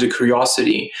back to the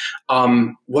curiosity.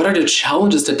 What are the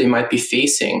challenges that they might be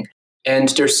facing? And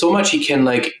there's so much you can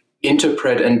like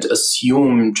interpret and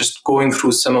assume just going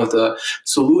through some of the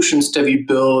solutions that we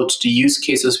built, the use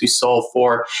cases we solve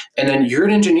for, and then you're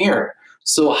an engineer.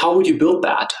 So how would you build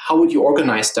that? How would you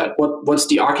organize that? What's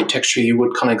the architecture you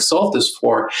would kind of solve this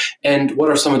for? And what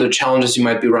are some of the challenges you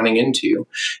might be running into?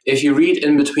 If you read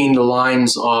in between the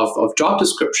lines of job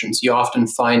descriptions, you often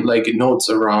find like notes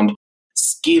around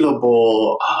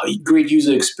scalable, great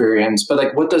user experience, but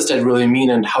like what does that really mean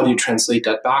and how do you translate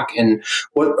that back and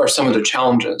what are some of the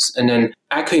challenges? And then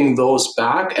echoing those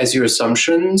back as your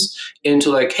assumptions into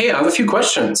like, hey, I have a few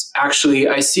questions. Actually,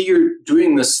 I see you're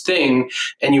doing this thing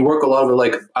and you work a lot with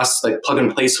like us, like plug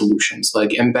and play solutions,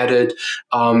 like embedded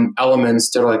elements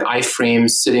that are like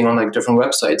iframes sitting on like different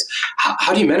websites.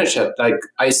 How do you manage that? Like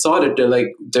I saw that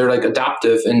they're like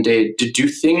adaptive and they do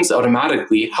things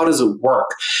automatically. How does it work?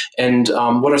 And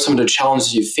what are some of the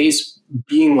challenges you face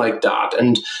being like that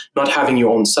and not having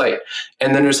your own site?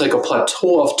 And then there's like a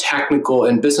plateau of technical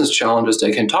and business challenges that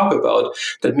I can talk about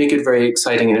that make it very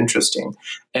exciting and interesting.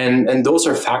 And those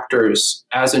are factors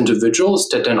as individuals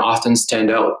that then often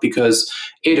stand out because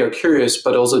A, they're curious,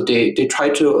 but also they try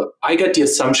to, I get the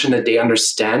assumption that they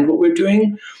understand what we're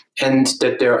doing and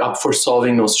that they're up for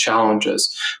solving those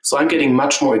challenges. So I'm getting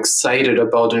much more excited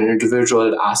about an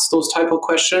individual that asks those type of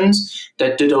questions,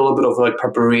 that did a little bit of like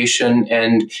preparation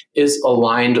and is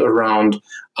aligned around,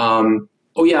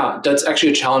 oh yeah, that's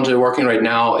actually a challenge I'm working right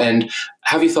now. And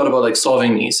have you thought about like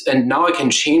solving these? And now I can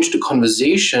change the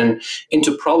conversation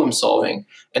into problem solving.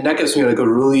 And that gives me like a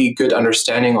really good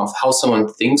understanding of how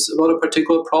someone thinks about a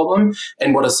particular problem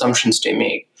and what assumptions they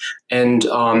make. And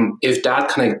if that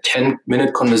kind of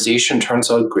 10-minute conversation turns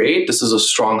out great, this is a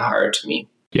strong hire to me.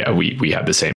 Yeah, we have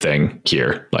the same thing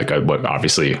here. Like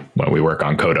obviously when we work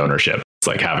on code ownership, it's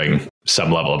like having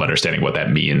some level of understanding what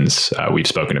that means. We've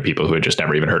spoken to people who had just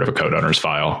never even heard of a code owner's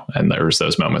file. And there's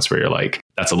those moments where you're like,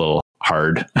 that's a little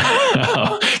hard.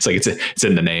 It's like it's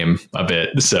in the name a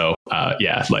bit. So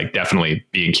yeah, like definitely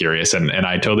being curious. And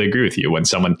I totally agree with you when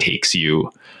someone takes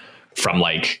you from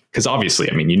like, because obviously,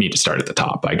 I mean, you need to start at the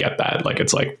top. I get that. Like,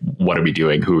 it's like, what are we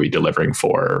doing? Who are we delivering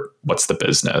for? What's the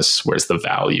business? Where's the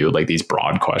value? Like these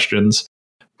broad questions.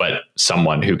 But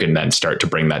someone who can then start to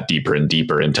bring that deeper and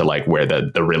deeper into like where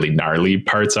the really gnarly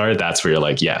parts are, that's where you're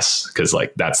like, yes, because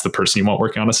like that's the person you want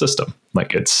working on a system.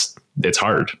 Like it's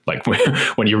hard. Like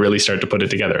when you really start to put it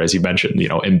together, as you mentioned,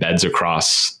 embeds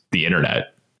across the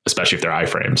internet, especially if they're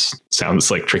iframes,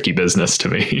 sounds like tricky business to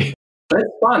me. It's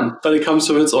fun, but it comes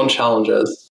with its own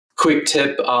challenges. Quick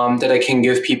tip that I can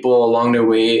give people along their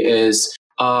way is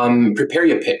prepare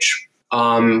your pitch.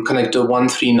 Kind of like the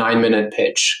 1-3-9-minute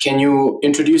pitch. Can you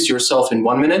introduce yourself in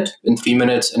 1 minute, in 3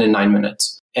 minutes, and in 9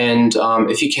 minutes? And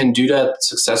if you can do that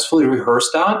successfully, rehearse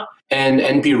that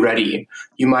and be ready.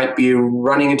 You might be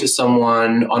running into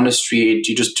someone on the street.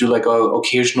 You just do like a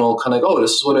occasional kind of like, oh,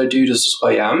 this is what I do. This is who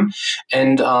I am.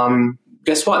 And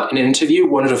guess what? In an interview,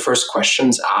 one of the first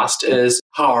questions asked is,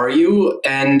 how are you?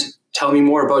 And tell me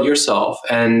more about yourself.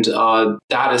 And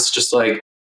that is just like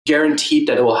guaranteed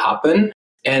that it will happen.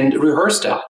 And rehearse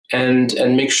that and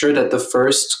make sure that the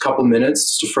first couple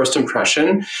minutes, the first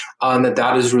impression,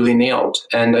 that is really nailed.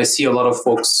 And I see a lot of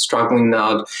folks struggling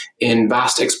now in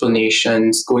vast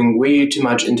explanations, going way too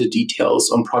much into details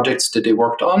on projects that they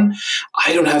worked on.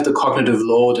 I don't have the cognitive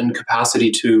load and capacity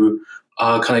to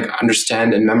kind of like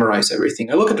understand and memorize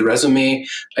everything. I look at the resume,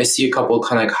 I see a couple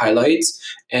kind of like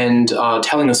highlights, and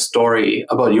telling a story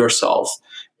about yourself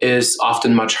is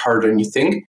often much harder than you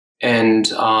think.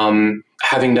 And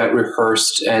having that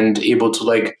rehearsed and able to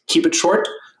like keep it short,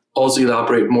 also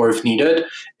elaborate more if needed,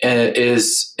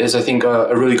 is I think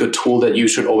a really good tool that you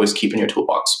should always keep in your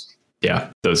toolbox. Yeah,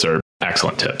 those are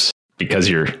excellent tips. Because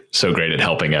you're so great at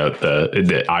helping out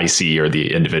the IC or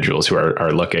the individuals who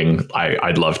are looking,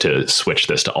 I'd love to switch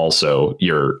this to also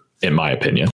you're, in my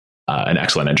opinion, an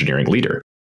excellent engineering leader.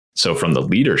 So from the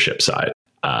leadership side,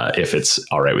 if it's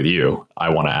all right with you, I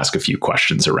want to ask a few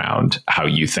questions around how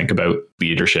you think about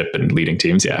leadership and leading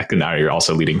teams. Yeah, now you're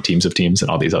also leading teams of teams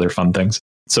and all these other fun things.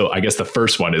 So I guess the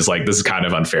first one is like, this is kind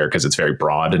of unfair because it's very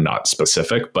broad and not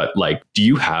specific, but like, do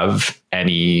you have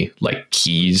any like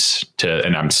keys to,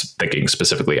 and I'm thinking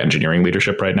specifically engineering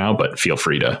leadership right now, but feel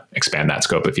free to expand that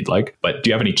scope if you'd like, but do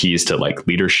you have any keys to like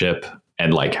leadership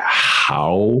and like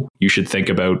how you should think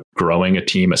about growing a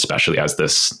team, especially as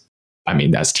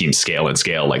as teams scale and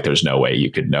scale, like there's no way you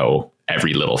could know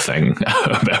every little thing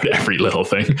about every little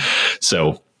thing.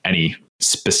 So any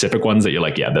specific ones that you're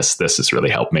like, yeah, this has really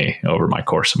helped me over my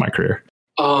course of my career?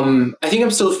 I think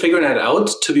I'm still figuring that out,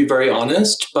 to be very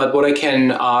honest. But what I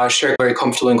can share very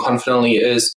comfortably and confidently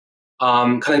is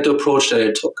kind of the approach that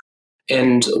I took.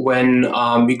 And when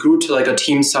we grew to like a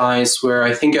team size where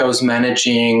I think I was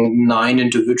managing 9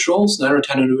 or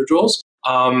 10 individuals,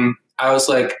 I was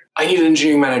like, I need an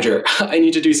engineering manager. I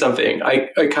need to do something. I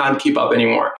can't keep up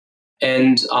anymore.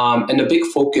 And a big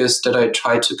focus that I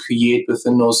tried to create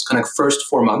within those kind of first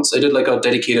 4 months, I did like a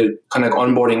dedicated kind of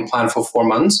onboarding plan for 4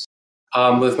 months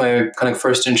with my kind of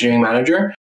first engineering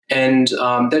manager. And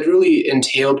that really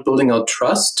entailed building out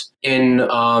trust in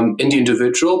the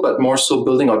individual, but more so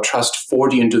building out trust for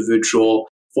the individual,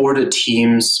 for the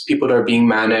teams, people that are being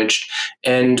managed,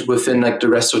 and within like the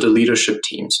rest of the leadership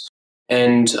teams.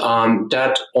 And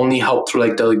that only helped through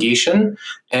like delegation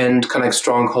and kind of like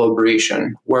strong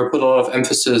collaboration. Where I put a lot of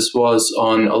emphasis was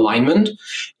on alignment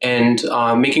and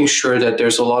making sure that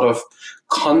there's a lot of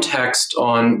context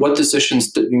on what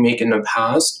decisions did we make in the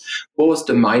past, what was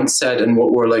the mindset and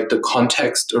what were like the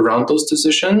context around those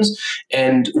decisions,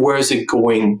 and where is it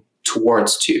going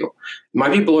towards to. It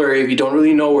might be blurry if you don't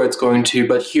really know where it's going to,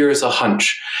 but here's a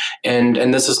hunch.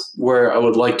 And this is where I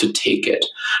would like to take it.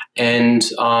 And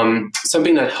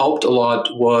something that helped a lot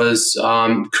was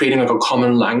creating like a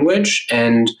common language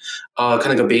and kind of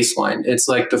like a baseline. It's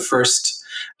like the first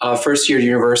year at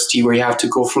university where you have to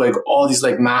go through like all these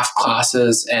like math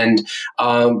classes, and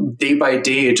day by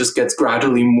day it just gets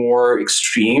gradually more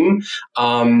extreme.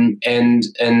 And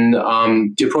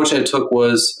the approach I took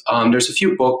was there's a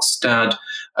few books that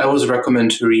I always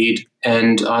recommend to read,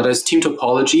 and there's team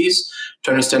topologies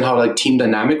to understand how like team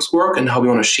dynamics work and how we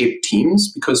want to shape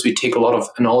teams, because we take a lot of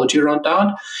analogy around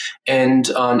that, and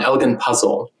an elegant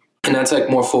puzzle. And that's like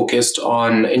more focused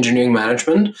on engineering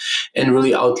management and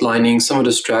really outlining some of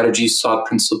the strategies, thought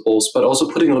principles, but also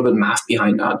putting a little bit of math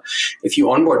behind that. If you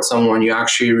onboard someone, you're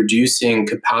actually reducing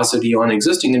capacity on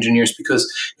existing engineers,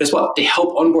 because guess what? They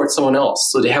help onboard someone else.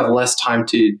 So they have less time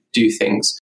to do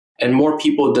things. And more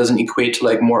people doesn't equate to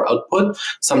like more output.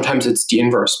 Sometimes it's the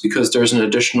inverse, because there's an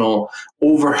additional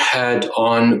overhead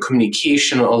on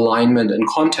communication, alignment, and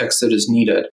context that is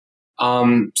needed.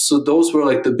 So those were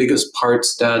like the biggest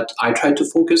parts that I tried to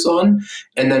focus on,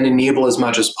 and then enable as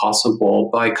much as possible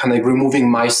by kind of like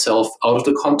removing myself out of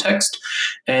the context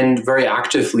and very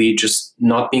actively just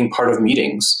not being part of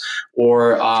meetings,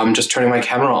 or just turning my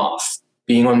camera off,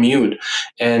 being on mute,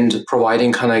 and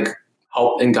providing kind of like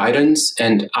help and guidance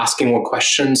and asking more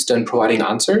questions than providing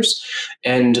answers,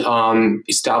 and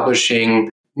establishing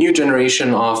new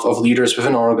generation of leaders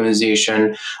within our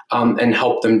organization, and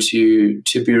help them to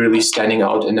be really standing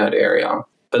out in that area.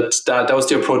 But that was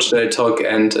the approach that I took,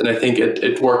 and I think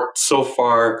it worked so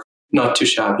far, not too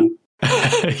shabby.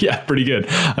 Yeah, pretty good.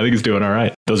 I think it's doing all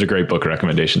right. Those are great book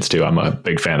recommendations too. I'm a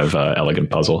big fan of Elegant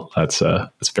Puzzle. That's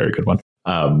a very good one.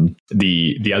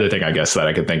 The other thing I guess that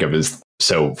I could think of is,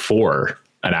 so for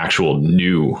an actual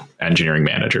new engineering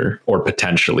manager, or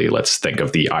potentially let's think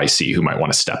of the IC who might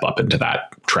want to step up into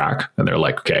that track, and they're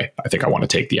like, okay, I think I want to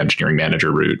take the engineering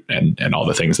manager route and all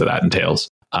the things that entails.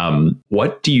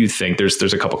 What do you think? There's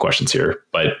a couple questions here,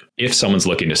 but if someone's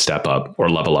looking to step up or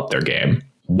level up their game,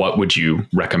 what would you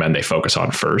recommend they focus on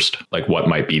first? Like, what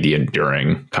might be the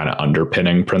enduring kind of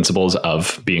underpinning principles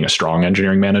of being a strong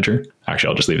engineering manager? Actually,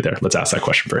 I'll just leave it there. Let's ask that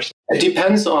question first. It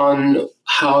depends on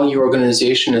how your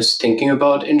organization is thinking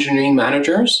about engineering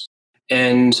managers.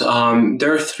 And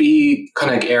there are 3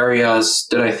 kind of areas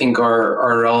that I think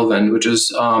are relevant, which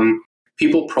is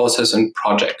people, process, and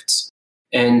projects.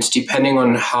 And depending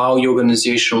on how your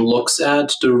organization looks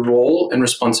at the role and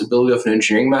responsibility of an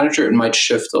engineering manager, it might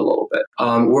shift a little bit.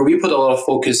 Where we put a lot of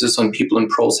focus is on people and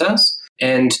process,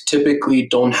 and typically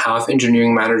don't have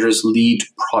engineering managers lead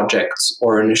projects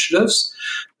or initiatives.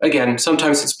 Again,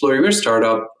 sometimes it's blurry. We're a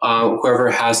startup.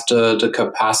 Whoever has the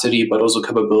capacity, but also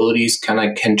capabilities,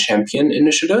 can champion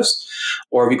initiatives,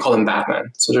 or we call them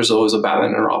Batman. So there's always a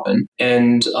Batman and Robin.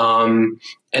 And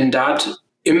that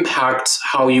impacts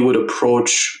how you would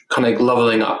approach kind of like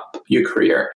leveling up your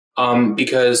career,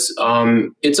 because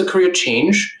it's a career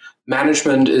change.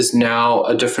 Management is now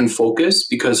a different focus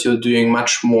because you're doing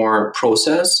much more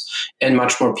process and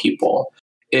much more people.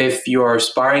 if you are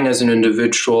aspiring as an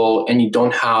individual and you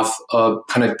don't have a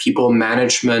kind of people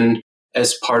management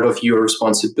as part of your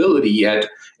responsibility yet,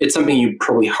 it's something you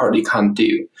probably hardly can't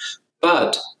do.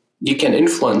 But you can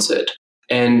influence it.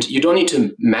 And you don't need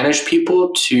to manage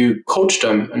people to coach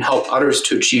them and help others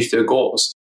to achieve their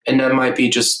goals. And that might be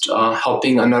just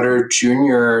helping another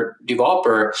junior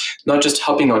developer, not just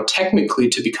helping out technically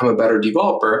to become a better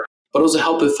developer, but also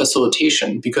help with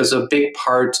facilitation, because a big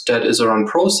part that is around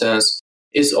process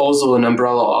is also an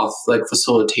umbrella of like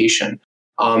facilitation,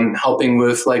 helping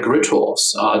with like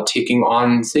rituals, taking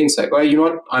on things like, well, you know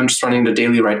what, I'm just running the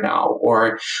daily right now,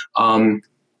 or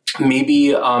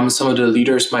maybe some of the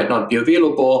leaders might not be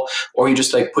available, or you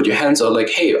just like put your hands out like,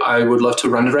 hey, I would love to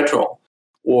run a retro.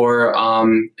 Or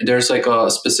there's like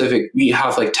a specific, we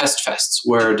have like test fests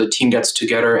where the team gets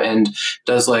together and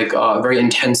does like a very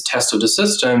intense test of the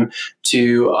system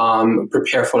to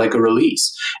prepare for like a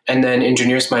release. And then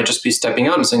engineers might just be stepping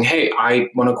out and saying, hey, I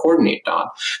want to coordinate that.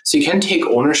 So you can take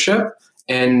ownership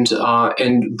and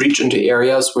reach into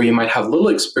areas where you might have little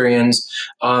experience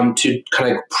to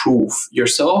kind of prove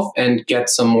yourself and get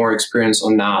some more experience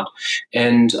on that.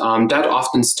 And that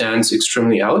often stands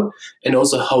extremely out and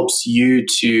also helps you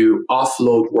to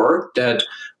offload work that,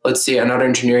 let's say, another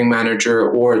engineering manager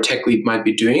or a tech lead might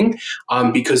be doing,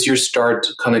 because you start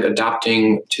kind of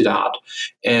adapting to that.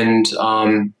 And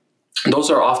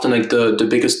those are often like the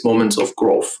biggest moments of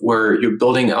growth, where you're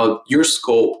building out your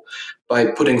scope by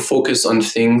putting focus on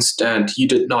things that you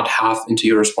did not have into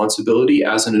your responsibility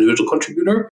as an individual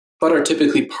contributor, but are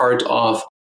typically part of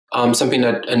something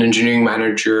that an engineering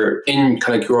manager in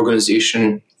kind of your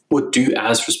organization would do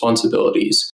as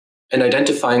responsibilities. And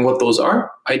identifying what those are.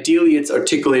 Ideally, it's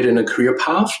articulated in a career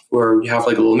path where you have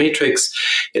like a little matrix.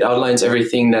 It outlines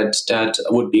everything that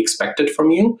would be expected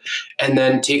from you, and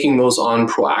then taking those on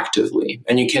proactively.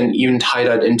 And you can even tie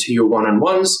that into your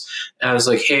one-on-ones as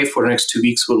like, hey, for the next 2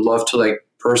 weeks, would love to like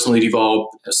personally develop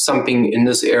something in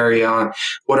this area.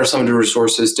 What are some of the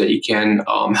resources that you can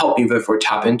help me with or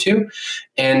tap into?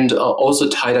 And also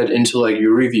tie that into like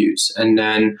your reviews. And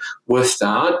then with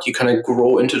that, you kind of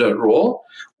grow into that role.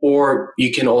 Or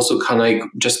you can also kind of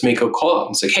like just make a call out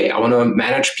and say, hey, I want to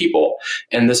manage people,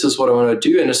 and this is what I want to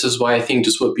do, and this is why I think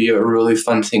this would be a really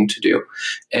fun thing to do.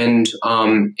 And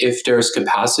if there's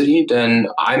capacity, then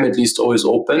I'm at least always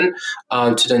open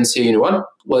to then say, you know what,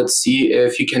 let's see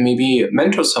if you can maybe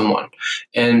mentor someone.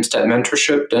 And that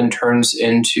mentorship then turns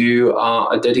into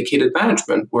a dedicated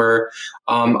management where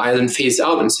I then phase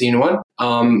out and say, you know what,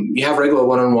 you have regular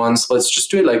one-on-ones, let's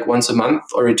just do it like once a month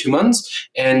or every 2 months,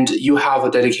 and you have a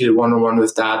dedicated one-on-one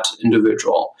with that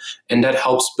individual. And that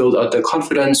helps build out the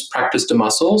confidence, practice the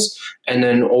muscles, and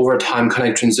then over time kind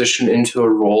of transition into a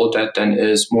role that then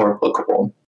is more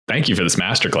applicable. Thank you for this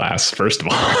masterclass, first of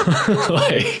all.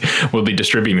 Like, we'll be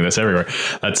distributing this everywhere.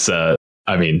 That's,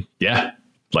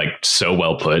 like so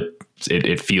well put.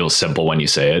 It feels simple when you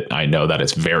say it. I know that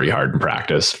it's very hard in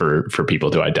practice for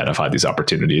people to identify these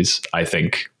opportunities. I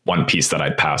think one piece that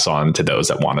I'd pass on to those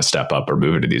that want to step up or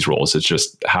move into these roles is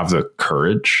just have the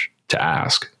courage to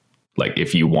ask. Like,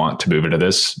 if you want to move into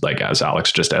this, like as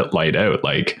Alex just laid out,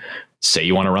 like say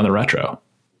you want to run the retro.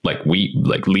 Like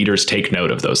leaders take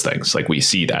note of those things. Like we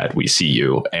see that, we see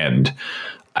you. And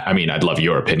I mean, I'd love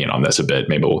your opinion on this a bit.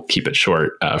 Maybe we'll keep it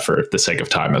short for the sake of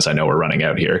time, as I know we're running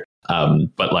out here.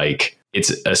 But like, it's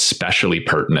especially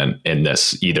pertinent in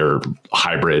this either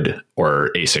hybrid or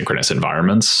asynchronous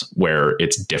environments where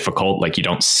it's difficult. Like you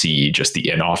don't see just the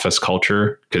in-office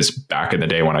culture, because back in the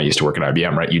day when I used to work at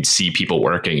IBM, right, you'd see people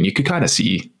working and you could kind of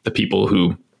see the people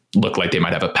who look like they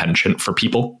might have a penchant for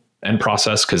people and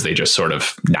process, because they just sort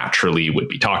of naturally would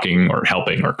be talking or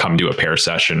helping or come to a pair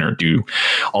session or do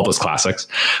all those classics.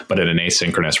 But in an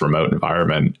asynchronous remote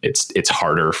environment, it's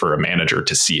harder for a manager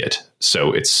to see it.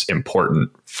 So it's important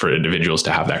for individuals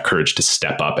to have that courage to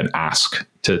step up and ask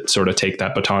to sort of take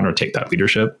that baton or take that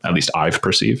leadership. At least I've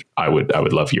perceived. I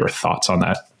would love your thoughts on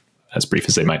that, as brief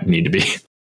as they might need to be.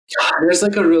 There's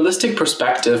like a realistic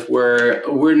perspective where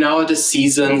we're now at a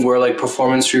season where like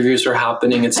performance reviews are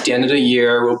happening. It's the end of the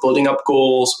year. We're building up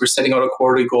goals. We're setting out our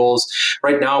quarterly goals.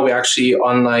 Right now, we actually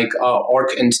on like org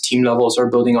and team levels are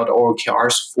building out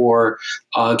OKRs for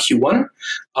Q1.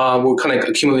 We're kind of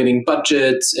accumulating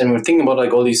budgets and we're thinking about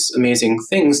like all these amazing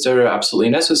things that are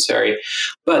absolutely necessary.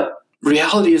 But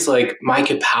reality is like my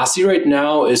capacity right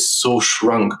now is so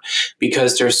shrunk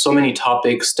because there's so many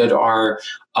topics that are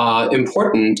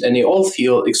important and they all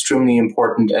feel extremely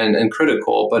important and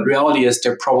critical. But reality is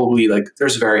they're probably like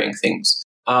there's varying things.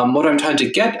 What I'm trying to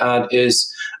get at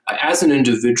is as an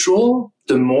individual,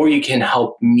 the more you can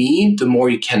help me, the more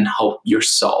you can help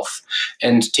yourself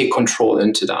and take control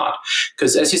into that.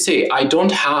 Because as you say, I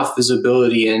don't have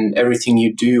visibility in everything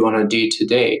you do on a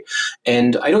day-to-day,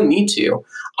 and I don't need to.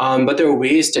 But there are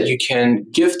ways that you can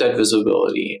give that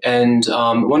visibility. And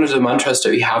one of the mantras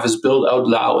that we have is build out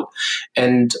loud.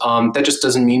 And that just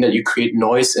doesn't mean that you create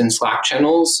noise in Slack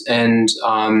channels and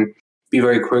be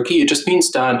very quirky. It just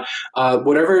means that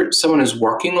whatever someone is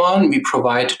working on, we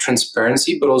provide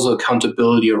transparency, but also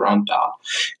accountability around that.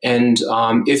 And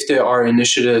if there are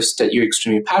initiatives that you're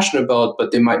extremely passionate about,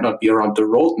 but they might not be around the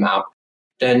roadmap,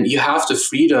 then you have the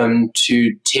freedom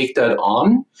to take that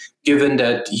on, given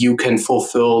that you can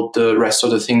fulfill the rest of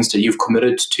the things that you've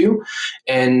committed to,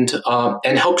 and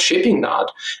help shaping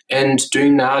that and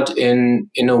doing that in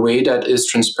a way that is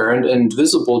transparent and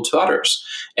visible to others.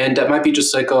 And that might be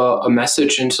just like a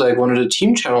message into like one of the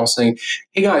team channels saying,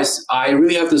 hey guys, I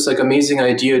really have this like amazing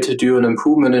idea to do an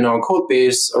improvement in our code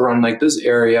base around like this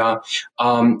area.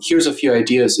 Here's a few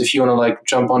ideas. If you want to like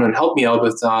jump on and help me out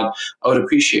with that, I would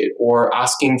appreciate. Or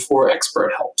asking for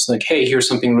expert help. It's like, hey, here's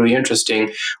something really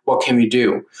interesting. What can we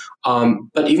do?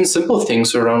 But even simple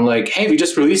things around like, hey, we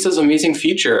just released this amazing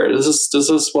feature. This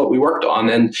is what we worked on.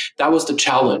 And that was the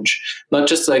challenge. Not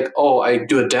just like, oh, I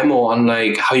do a demo on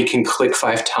like how you can click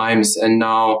 5 times and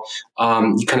now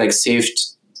you can like saved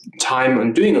time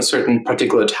on doing a certain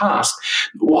particular task.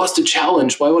 What's the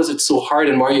challenge? Why was it so hard?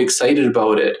 And why are you excited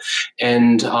about it?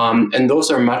 And those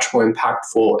are much more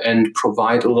impactful and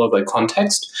provide a lot of like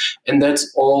context. And that's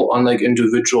all on like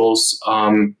individuals'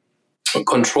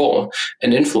 control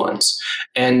and influence.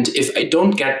 And if I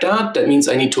don't get that, that means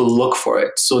I need to look for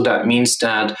it. So that means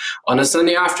that on a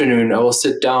Sunday afternoon, I will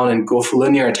sit down and go through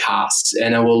linear tasks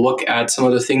and I will look at some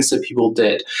of the things that people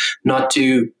did, not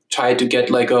to try to get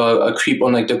like a creep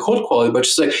on like the code quality, but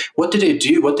just like, what did they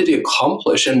do? What did they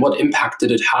accomplish? And what impact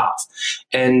did it have?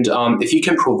 And if you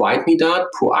can provide me that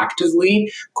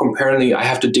proactively, comparatively, I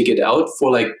have to dig it out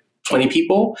for like 20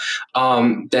 people,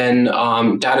 then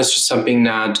that is just something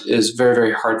that is very,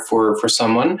 very hard for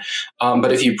someone.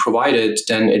 But if you provide it,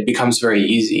 then it becomes very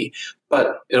easy.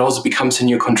 But it also becomes in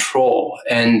your control.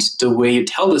 And the way you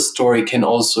tell the story can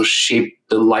also shape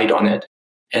the light on it.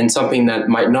 And something that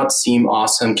might not seem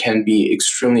awesome can be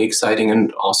extremely exciting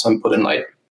and awesome put in light.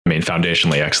 I mean,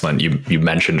 foundationally excellent. You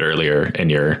mentioned earlier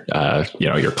in your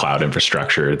your cloud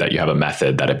infrastructure that you have a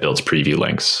method that it builds preview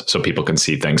links so people can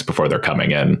see things before they're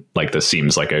coming in. Like this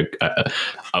seems like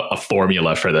a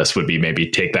formula for this would be maybe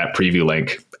take that preview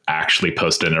link, actually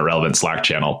post it in a relevant Slack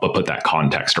channel, but put that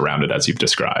context around it as you've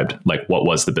described. Like, what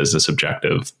was the business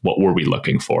objective? What were we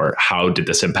looking for? How did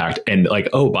this impact? And like,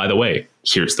 oh, by the way,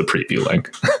 here's the preview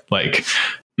link. Like.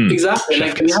 Exactly.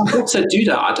 Like we have folks that do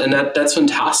that, and that's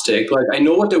fantastic. Like I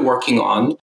know what they're working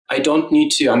on. I don't need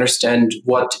to understand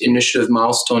what initiative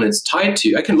milestone it's tied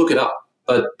to. I can look it up,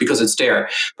 but because it's there.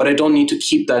 But I don't need to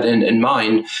keep that in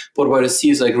mind. But what I see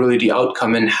is like really the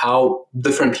outcome and how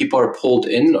different people are pulled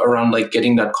in around like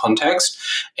getting that context.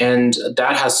 And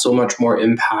that has so much more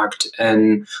impact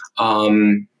and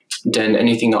than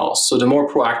anything else. So the more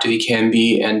proactive you can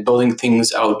be and building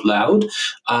things out loud,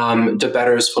 the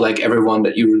better is for like everyone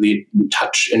that you really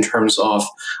touch in terms of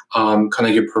kind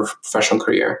of your professional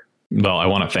career. Well, I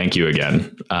want to thank you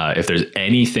again. If there's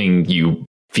anything you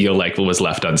feel like was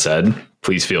left unsaid,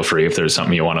 please feel free. If there's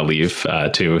something you want to leave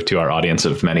to our audience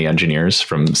of many engineers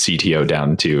from CTO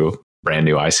down to brand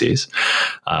new ICs,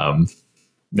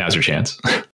 now's your chance.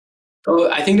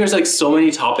 Oh, I think there's like so many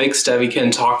topics that we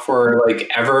can talk for like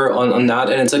ever on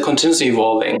that, and it's like continuously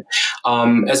evolving.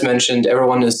 As mentioned,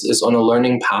 everyone is on a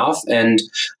learning path, and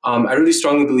I really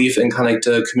strongly believe in kind of like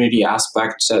the community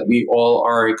aspect that we all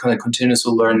are kind of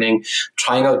continuously learning,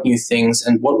 trying out new things,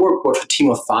 and what worked for a team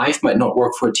of 5 might not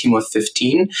work for a team of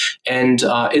 15, and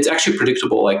it's actually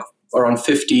predictable. Like around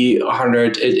 50,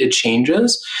 100, it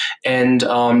changes. And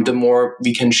the more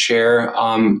we can share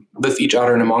with each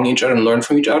other and among each other and learn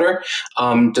from each other,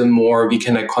 the more we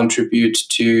can contribute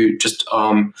to just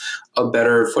a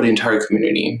better for the entire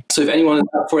community. So if anyone is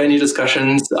up for any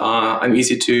discussions, I'm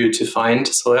easy to find.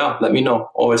 So yeah, let me know.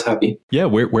 Always happy. Yeah,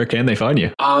 where can they find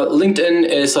you? LinkedIn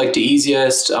is like the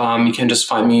easiest. You can just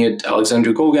find me at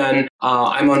Alexandru Gogan.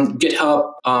 I'm on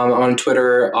GitHub. I'm on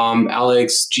Twitter,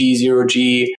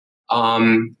 AlexG0G.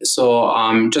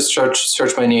 So just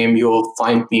search my name. You'll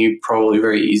find me probably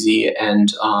very easy.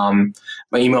 And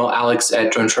my email,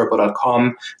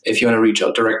 alex@joinsherpa.com. If you want to reach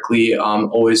out directly,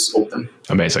 always open.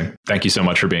 Amazing. Thank you so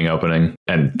much for being opening.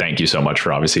 And thank you so much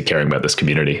for obviously caring about this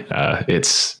community.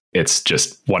 It's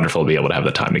just wonderful to be able to have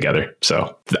the time together.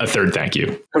 So a third thank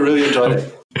you. I really enjoyed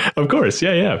it. Of course.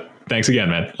 Yeah. Thanks again,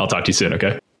 man. I'll talk to you soon.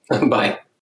 Okay. Bye.